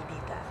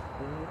 maldita.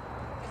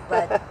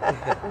 But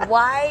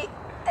why,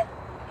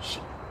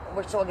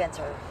 we're so against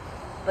her,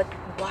 but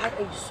why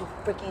are you so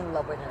freaking in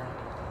love with her?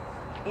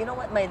 You know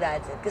what my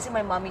dad said? Kasi my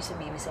mom used to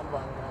be Miss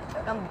Ambuanga.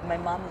 My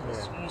mom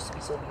used to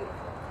be so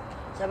beautiful.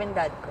 Sabi ng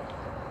dad ko,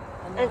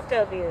 And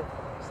still beautiful.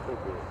 Still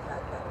good.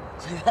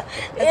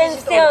 Kasi And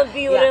she still told-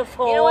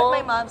 beautiful. Yeah. You know what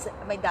my mom said?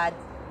 My dad,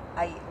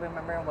 I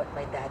remember what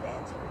my dad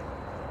answered.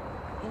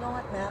 You know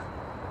what, Nak?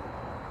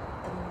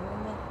 The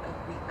moment I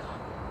wake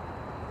up,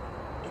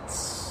 it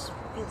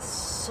feels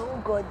so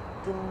good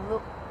to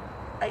look.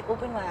 I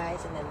open my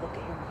eyes and I look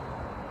at your mom.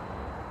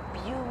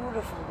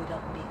 Beautiful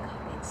without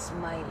makeup and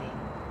smiling.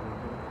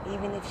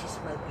 Even if she's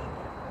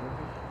maldita.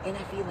 And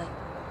I feel like,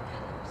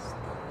 God, I'm still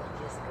the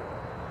luckiest girl.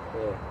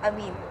 Yeah. I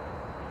mean,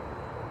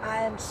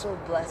 I am so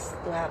blessed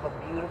to have a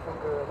beautiful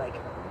girl like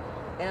her.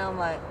 And I'm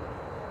like,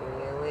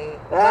 really?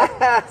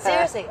 But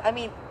seriously, I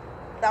mean,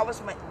 that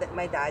was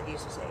my dad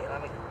used to say. And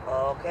I'm like,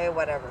 okay,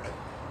 whatever.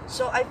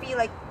 So I feel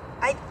like,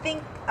 I think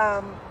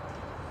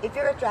if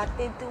you're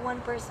attracted to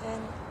one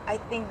person, I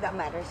think that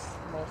matters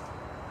most.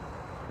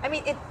 I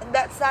mean,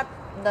 that's not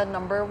the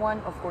number one,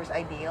 of course,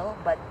 ideal,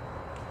 but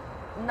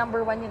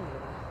number one yun, di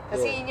ba?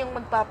 Kasi Yeah. yun yung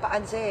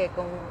magpapaansa eh.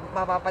 Kung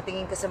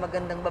mapapatingin ka sa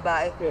magandang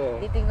babae, Yeah.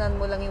 titingnan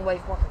mo lang yung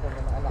wife mo. Ang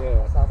ganda ng anak Yeah.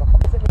 ko, asawa ko.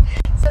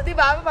 So, di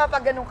ba?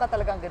 Mapapaganon ka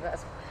talagang ganda.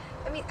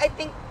 I mean, I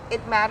think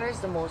it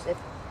matters the most if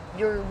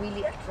you're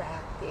really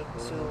attracted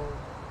to,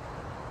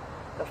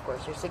 of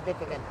course, your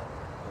significant other.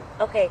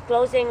 Okay,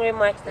 closing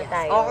remarks na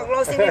tayo. Okay,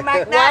 closing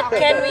remark na. What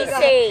can we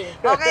say?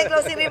 Okay,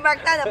 closing remark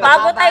na.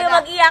 Bago Napakahaba tayo na.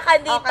 mag-iyakan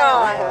dito.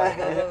 Okay,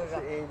 go.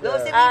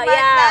 Closing remark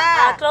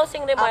na.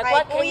 Closing remark. Okay,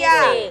 What can you kuya,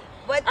 say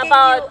what can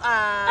about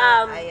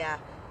you,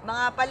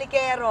 mga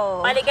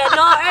palikero.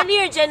 no,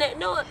 earlier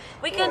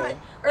we can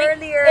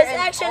Earlier it's and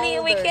actually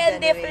we older can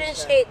generation.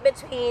 differentiate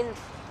between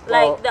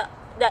like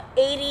the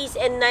 80s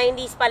and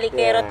 90s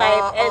palikero Yeah.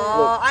 type and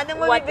Ano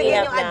mo what we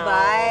bibigyan have yung now.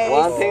 advice?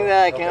 One thing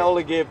that I can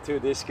only give to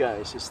these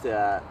guys is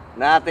that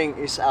nothing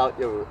is out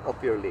of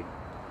your league.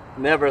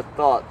 Never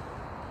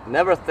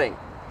think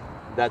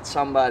that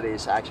somebody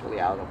is actually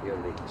out of your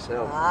league.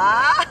 So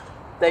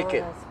take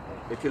it.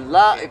 If you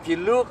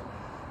look,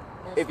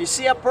 if you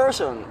see a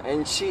person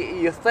and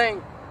you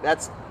think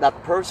that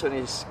person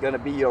is gonna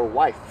be your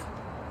wife,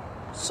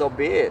 so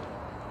be it.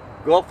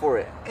 Go for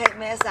it. Kahit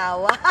may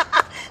asawa.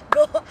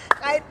 Go.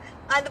 Kahit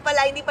ano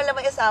pala, hindi pala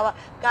may asawa.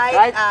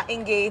 Kahit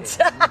engaged.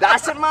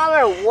 Doesn't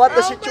matter what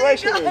the Oh my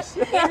situation God. is.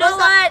 You know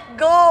what?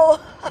 Go.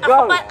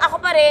 Go.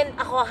 Ako pa rin,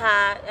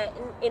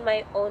 in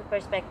my own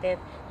perspective,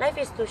 life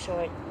is too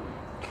short.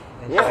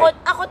 Yeah.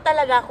 Ako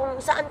talaga, kung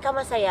saan ka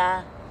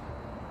masaya,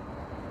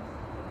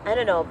 I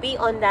don't know, be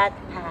on that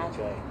path.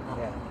 Enjoy.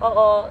 Yeah.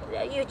 Oo,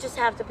 you just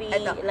have to be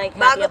Ito, like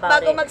happy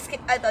about bago it.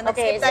 mag-skip, Okay,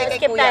 nag-skip tayo so kay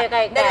skip Kuya. tayo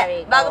kay Dali, Gary.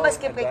 bago Go.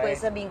 mag-skip kay Okay. Kuya,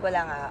 sabihin ko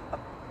lang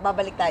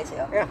babalik tayo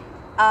sa'yo. Yeah.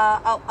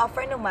 A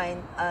friend of mine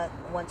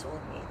once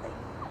told me, like,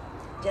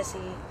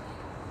 Jessie,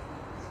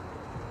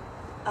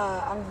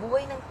 ang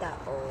buhay ng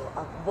tao,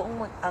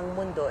 ang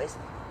mundo is,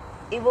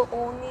 it will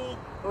only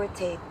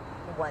rotate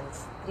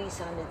once,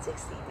 360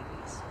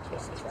 degrees,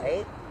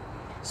 right?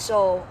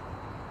 So,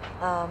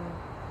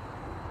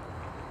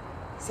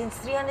 since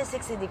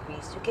 360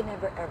 degrees, you can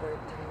never ever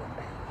turn it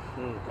back.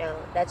 No,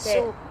 that's it.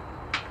 So,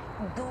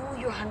 do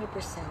your 100%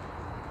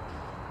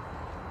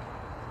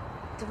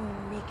 to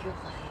make your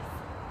life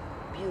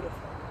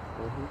beautiful.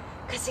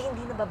 Kasi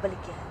hindi na babalik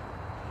yan.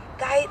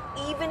 Kahit,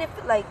 even if,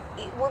 like,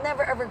 it will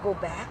never ever go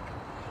back,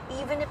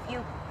 even if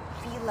you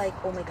feel like,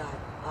 oh my God,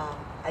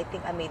 I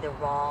think I made the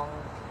wrong,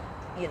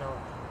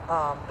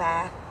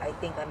 path, I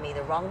think I made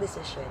the wrong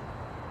decision,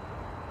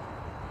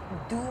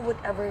 do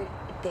whatever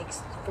it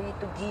takes for you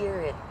to gear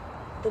it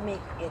to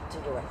make it to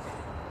the right path.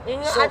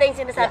 Yun yung So, ating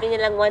sinasabi yeah.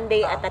 nilang one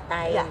day at a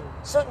time. Yeah.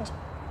 So,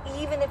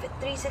 even if it's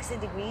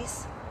 360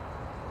 degrees,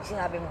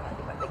 sinabi mo nga,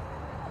 di ba? Like,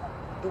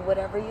 do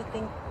whatever you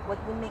think, what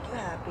will make you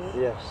happy.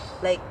 Yes.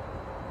 Like,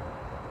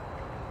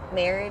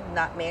 married,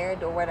 not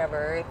married, or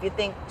whatever. If you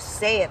think,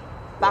 say it.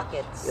 Fuck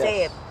it.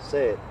 Say it.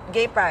 Say it.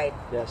 Gay pride.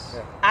 Yes.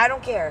 Yeah. I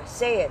don't care.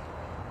 Say it.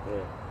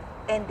 Yeah.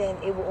 And then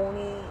it will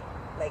only,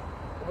 like,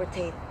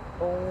 rotate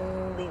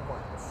only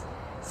once.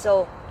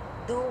 So,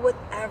 do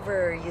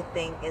whatever you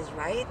think is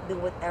right. Do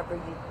whatever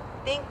you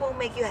think will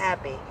make you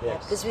happy.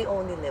 Yes. Because we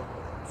only live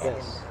once.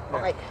 Yes.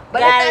 Okay.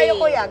 Balik tayo,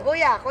 Gary. Kuya.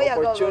 Kuya,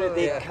 go.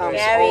 Opportunity go. comes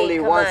Gary, only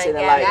come once on, in a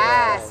Gary.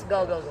 lifetime. Yes, go.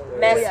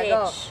 Message. Kuya,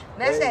 go.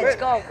 Message,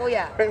 go,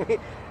 Kuya. For me,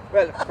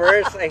 well,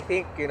 first, I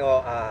think,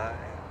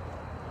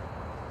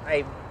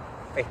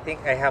 I think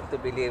I have to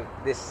believe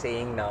this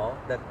saying now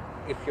that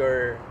if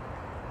you're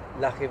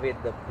lucky with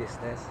the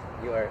business,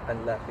 you are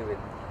unlucky with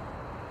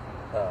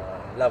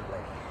love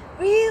life.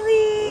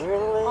 Really?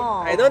 Really?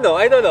 Aw. I don't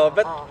know,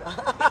 but Aw.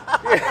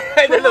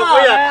 I don't know,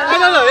 Kuya. I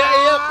don't know.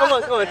 Yeah, come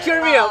on, cheer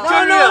me up.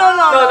 Cheer me up.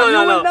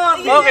 No.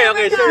 You Okay,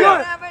 never cheer me know, up.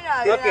 you never know,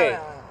 you Okay.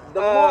 never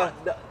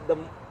know. The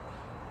more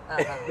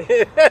Uh-huh.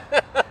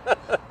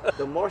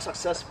 the more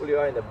successful you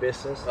are in the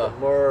business, the Oh.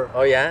 more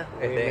Oh yeah,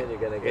 I women think.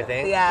 you're gonna You get.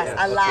 think? Yes,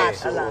 a Okay.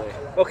 lot.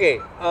 Okay,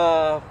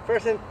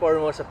 first and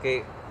foremost,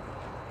 okay,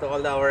 to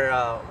all our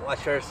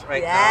watchers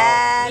right Yes.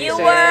 now,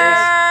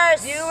 Viewers!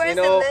 Viewers you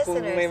know, and kung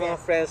listeners. may mga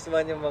yes. friends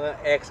man yung mga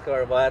ex ko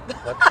or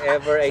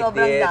whatever I Sobrang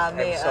did,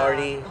 dami, I'm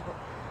sorry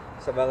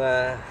sa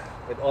mga,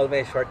 with all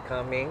my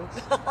shortcomings.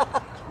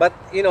 But,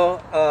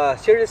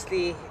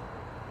 seriously,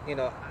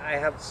 I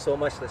have so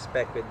much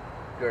respect with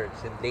girls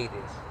and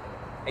ladies.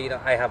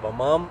 I have a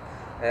mom,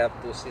 I have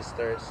 2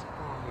 sisters.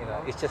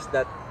 It's just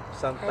that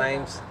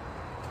sometimes,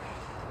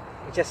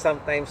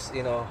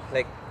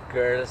 like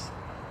girls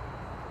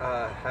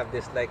have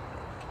this like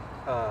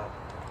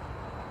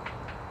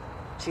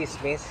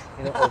chismis,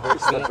 over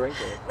It's not me.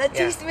 drinking.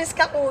 Na-chismis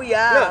ka,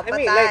 Kuya. No, I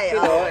mean, Patay.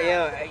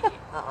 like,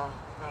 Oo.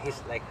 he's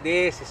like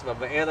this, he's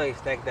babaero, he's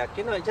like that.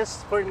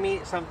 Just for me,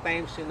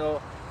 sometimes,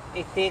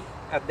 I think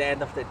at the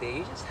end of the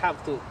day, you just have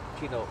to,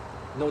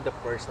 know the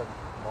person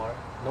more,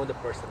 know the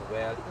person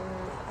well.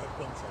 I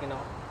think so.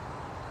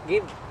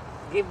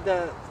 Give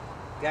the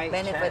guy a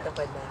Benefit chance. of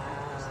the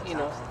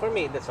doubt. For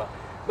me, that's all.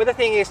 But the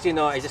thing is,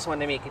 I just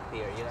want to make it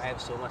clear, I have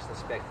so much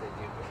respect for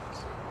you girls.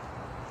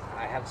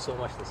 I have so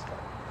much respect.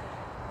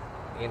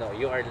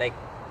 You are like,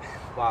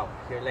 wow,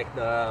 you're like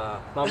the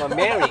Mama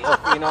Mary of,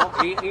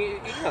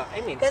 I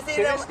mean, Kasi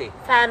seriously.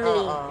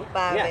 Family. Oo,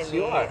 family. Yes,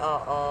 you are.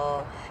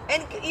 Oo.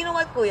 And you know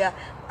what, Kuya?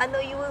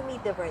 You will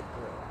meet the right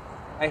girl.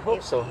 I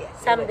hope so. Yes,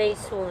 Someday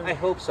soon. I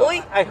hope so.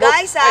 Uy, I hope,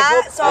 guys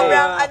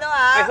sobrang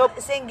I hope,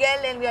 single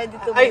and ready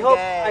to I hope,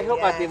 mingle. I hope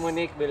Yes. Ate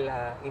Monique will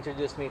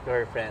introduce me to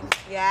her friends.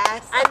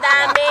 Yes. Ang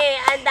dami.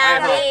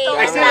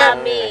 I still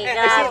have-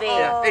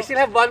 Grabe. I still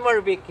have one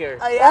more week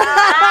here. Ayan.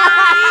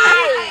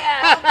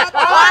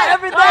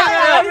 Every day!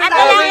 At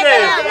alam ito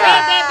lang,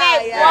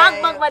 babe, Yeah, huwag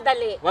yeah.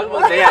 magmadali. Wag mo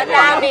Ang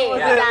dami.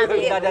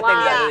 Dadating, Wow.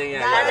 dadating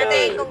yan.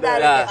 Dadating kung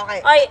dadating. Yeah. Okay.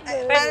 Oy,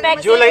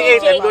 perspective July ni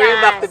 8, I'm going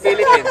back to Jcas.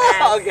 Philippines.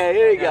 Okay,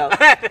 here you go.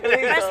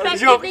 Perspective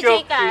Joke, ni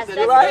joke. Jcas.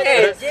 July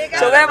 8. Jika,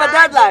 So we have a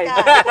deadline.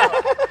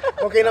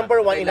 Okay, number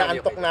 1, I love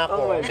you, inaantok na ako.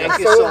 Oh my Thank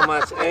you so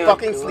much. I'm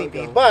fucking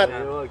sleepy. But,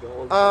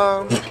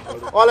 Um,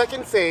 all I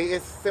can say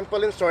is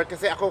simple and short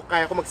kasi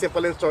kaya ko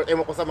mag-simple and short.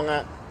 Ewan ko sa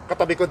mga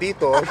katabi ko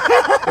dito.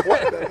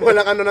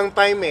 Walang ng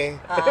time eh.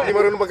 Hindi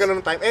marunong mag-ano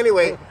ng time.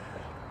 Anyway,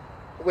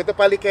 with the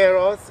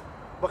Paliqueros,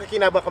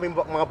 makikinabang kami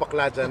mga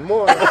bakla dyan.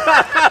 More.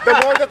 The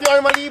more that you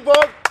are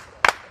malibog,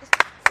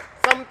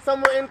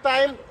 somewhere in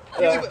time,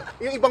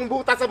 yung ibang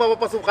butas sa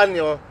mapapasukan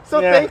nyo.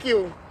 So, Yeah. thank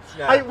you.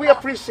 Yeah. We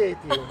appreciate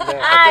you.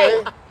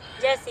 Ay,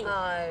 Jessie.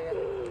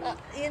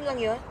 Yun lang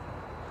yun?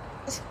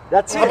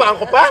 that's it. Habaan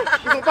ko pa?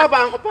 Gusto ko pa,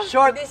 habaan ko pa?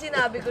 Short, Hindi,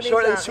 sinabi ko na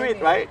short sa and akin sweet,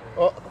 eh. right?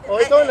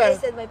 Ito I lang.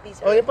 said my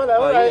piece. Oh, yun pala.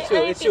 Oh, Alright.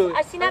 you. It's you.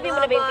 Sinabi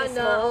mo na ba yung piece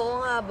mo? Oo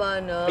nga ba,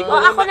 no? Ikaw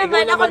Oh, ako naman-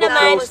 naman, ikaw ako naman.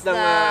 mag-close ng,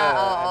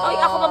 Oy,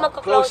 ako ba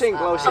magko-close? Closing,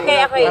 closing. Okay,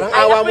 okay. Parang I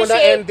awa mo na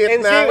appreciate. end it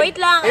And na. see- Wait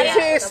lang. And ayan.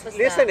 she is Tapos na.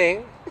 listening.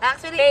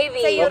 Actually, Baby.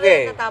 sa'yo Okay.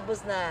 rin natapos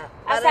na.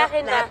 Sa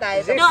akin na. Lahat tayo.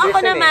 This No, ako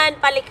listening. naman,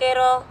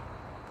 palikero.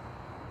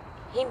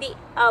 Hindi,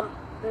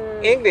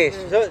 English.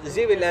 So, Z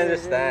will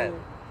understand.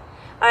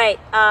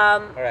 Alright,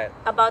 Alright.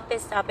 about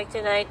this topic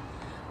tonight.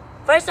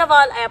 First of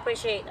all, I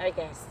appreciate our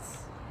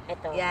guests.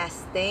 Ito. Yes,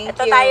 thank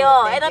Ito you. tayo.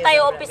 Thank Ito you,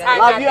 tayo, Sobra. umpisahan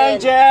Love you, natin.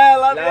 Angel.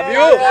 Love Love you. you.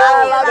 Love you,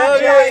 Love love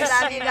you. you,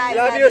 love you guys. Love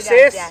love you, guys.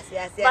 sis. Yes, yes,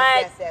 yes,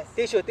 But- yes, yes.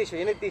 Tissue.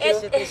 You need It's,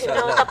 tissue?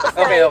 no, tapos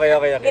na.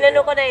 Okay. Ginano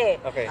ko na eh.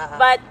 Okay.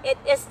 But it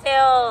is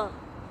still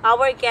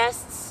our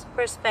guests'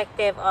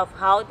 perspective of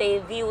how they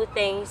view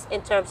things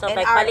in terms of And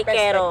like our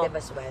palikero. perspective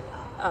as well.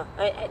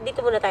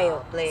 Dito muna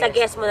tayo. Players. Sa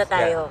guest muna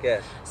tayo.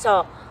 Yeah, yes.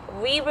 So,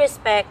 we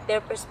respect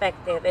their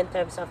perspective in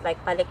terms of like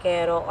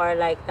palikero or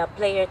like the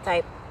player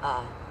type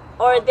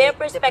or Okay, their the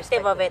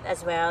perspective of it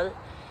as well.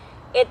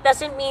 It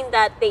doesn't mean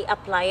that they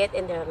apply it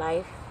in their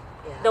life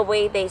Yeah. the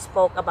way they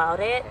spoke about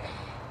it,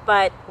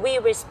 but we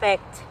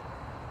respect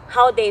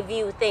how they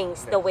view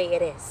things the way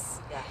it is.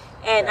 Yeah.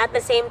 And at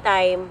the same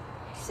time,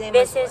 Same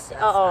this as is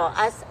what-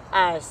 us.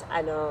 as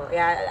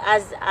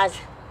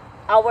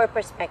our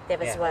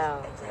perspective as Yeah. well.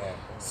 Exactly.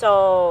 So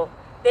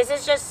this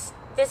is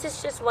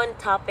just one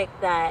topic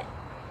that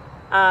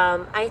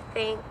I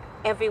think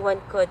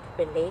everyone could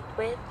relate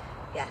with,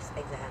 Yes,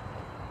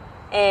 exactly.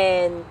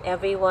 and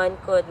everyone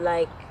could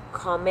like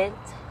comment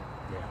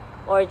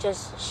or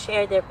just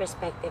share their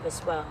perspective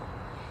as well.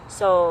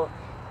 So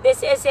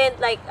this isn't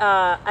like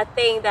a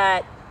thing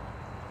that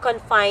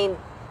confined.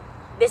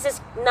 This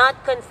is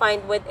not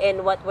confined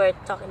within what we're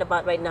talking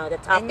about right now. The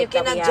topic And you that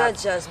we cannot have.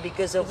 judge us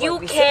because of You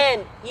what we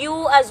can.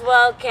 You as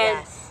well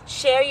can Yes.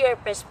 share your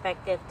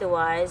perspective to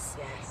us,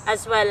 Yes.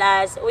 as well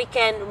as we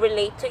can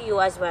relate to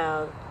you as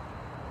well.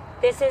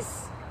 This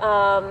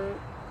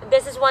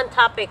is one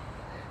topic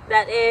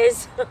that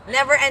is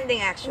Never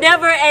ending, actually.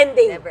 never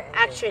ending. Never ending.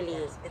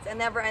 Actually, Yes. It's a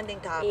never ending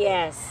topic.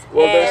 yes.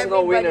 Well, there's And- no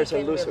Everybody winners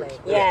and can losers.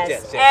 relate. yes,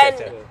 Yes, and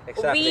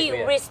exactly. we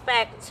Yeah.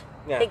 respect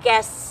Yeah. the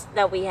guests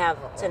that we have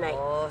tonight.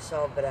 Oh,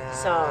 sobra.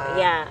 So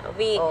yeah,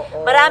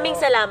 Oo. maraming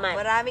salamat.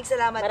 Maraming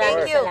salamat.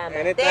 Maraming Thank you. salamat.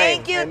 Anytime.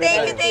 Thank you, thank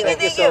you, Anytime. thank you, Thank you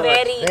thank so you. much.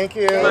 Very Thank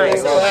you. Thank Thanks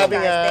you for so having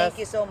much. us. Thank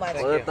you so much.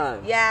 Thank All the you. time.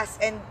 Yes,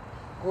 and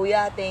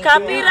Kuya, thank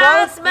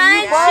Copyrights you.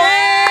 Mansion!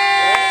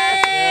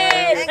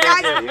 And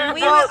guys,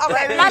 we will,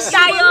 okay, Plug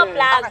tayo,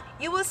 plug. okay,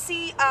 you will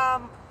see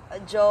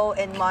Joe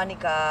and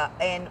Monica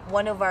and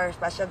one of our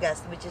special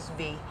guests, which is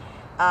V,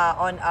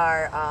 on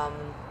our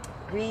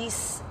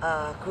Greece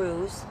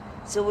cruise.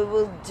 So we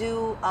will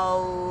do a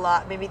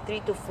lot, maybe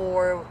 3 to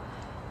 4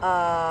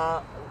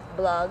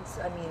 vlogs.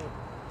 I mean,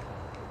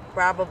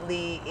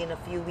 probably in a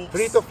few weeks.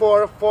 3 to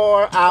 4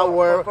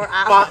 4-hour For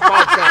hour.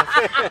 podcast.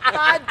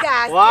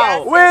 podcast. Wow.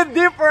 Yes. With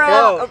different.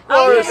 Wow. Of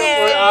course. Okay.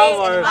 For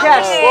hours.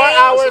 Yes. Okay. 4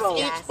 hours Yes.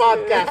 each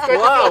podcast.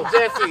 Courtesy Wow. of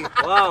Jesse.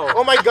 Wow.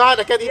 Oh my God,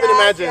 I can't even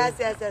imagine.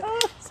 Yes.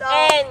 So,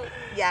 And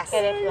yes.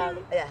 can I plug?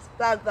 Yes.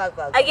 Plug.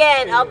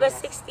 Again, Yes. August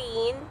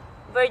 16,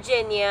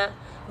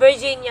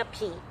 Virginia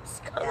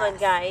peeps. Come on,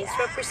 Yes. guys, Yes.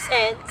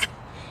 represent.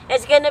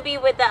 It's gonna be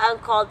with the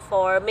Uncalled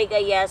For, Mega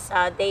Yes,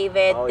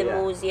 David Oh, yeah.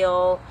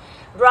 Demuzio,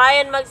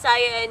 Brian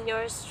Magsaya, and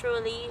yours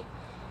truly,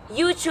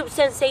 YouTube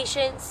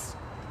sensations.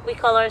 We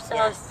call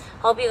ourselves. Yes.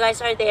 Hope you guys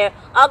are there.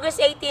 August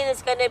 18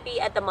 is gonna be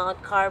at the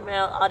Mount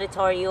Carmel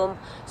Auditorium,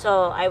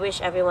 so I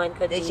wish everyone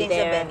could They be changed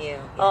the there. venue,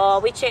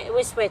 Oh, we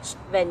switched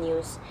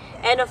venues,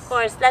 and of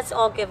course, let's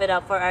all give it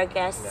up for our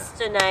guests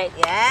tonight.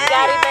 Yes.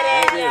 Gary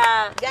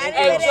Bereña Gary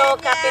and Joe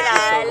Bereña.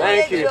 Capiral.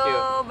 Thank you.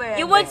 Joe Bereña.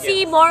 You would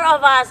see more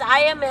of us.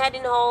 I am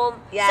heading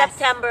home Yes.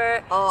 September,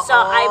 Oo. so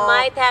I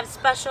might have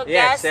special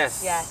Yes,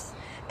 guests. Yes.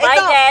 By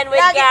Ito, then,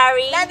 with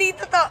Gary.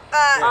 Nandito to.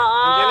 Oo.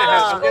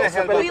 I'm gonna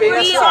help out. We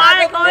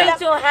are going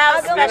to have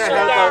I'm gonna special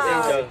help out,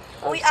 guests. Angel.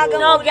 Uy, aga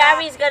No, mula.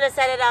 Gary's gonna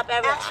set it up.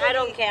 I Actually,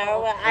 don't care.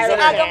 oh. I don't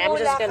Aga care. I'm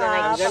mula just gonna ka.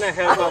 like. I'm gonna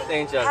help out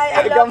Angel. I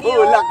Aga love you.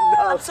 mulak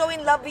daw. I'm so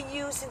in love with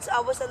you since I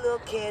was a little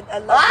kid.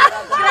 I love you.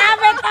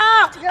 Grabe to!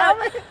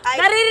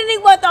 Ay- Naririnig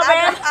mo to,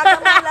 Ben?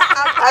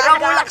 Aga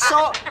mulak.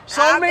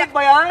 Soulmate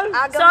ba yan?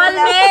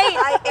 Soulmate.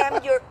 I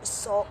am your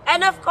soul.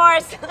 And of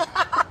course,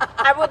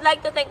 I would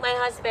like to thank my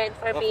husband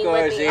for Of being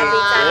course, with me yeah.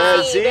 every time.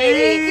 Yeah, See, see?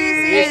 baby.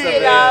 Yes, Thank you,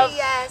 sir. love.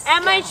 Yes.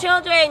 And my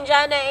children,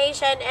 Jana,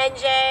 Aisha, and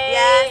NJ.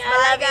 Yes, I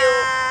love bye, you.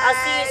 I'll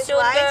see you guys. soon,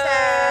 Bye, girls.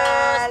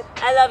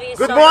 sir. I love you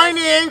Good so much.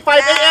 morning,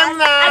 5 a.m.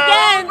 na.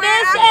 Again, Over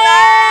this a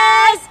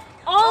glass. is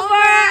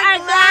Over a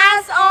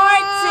Glass or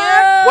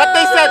Two. What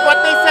they said.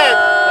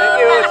 Thank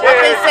you.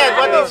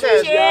 What they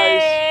said.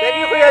 Cheers. Thank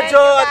you, Kuya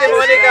Joe, Ate guys.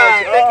 Monica.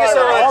 Thank you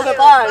so All much. the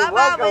time. Bye-bye. We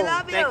Welcome.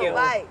 love you. Thank you.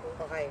 Bye.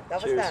 Okay,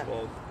 tapos Cheers, na.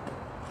 man.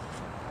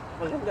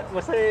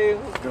 Masaya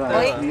yung... Uy,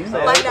 Grabe.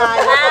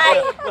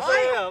 panalo.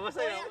 Bye.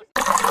 Masaya.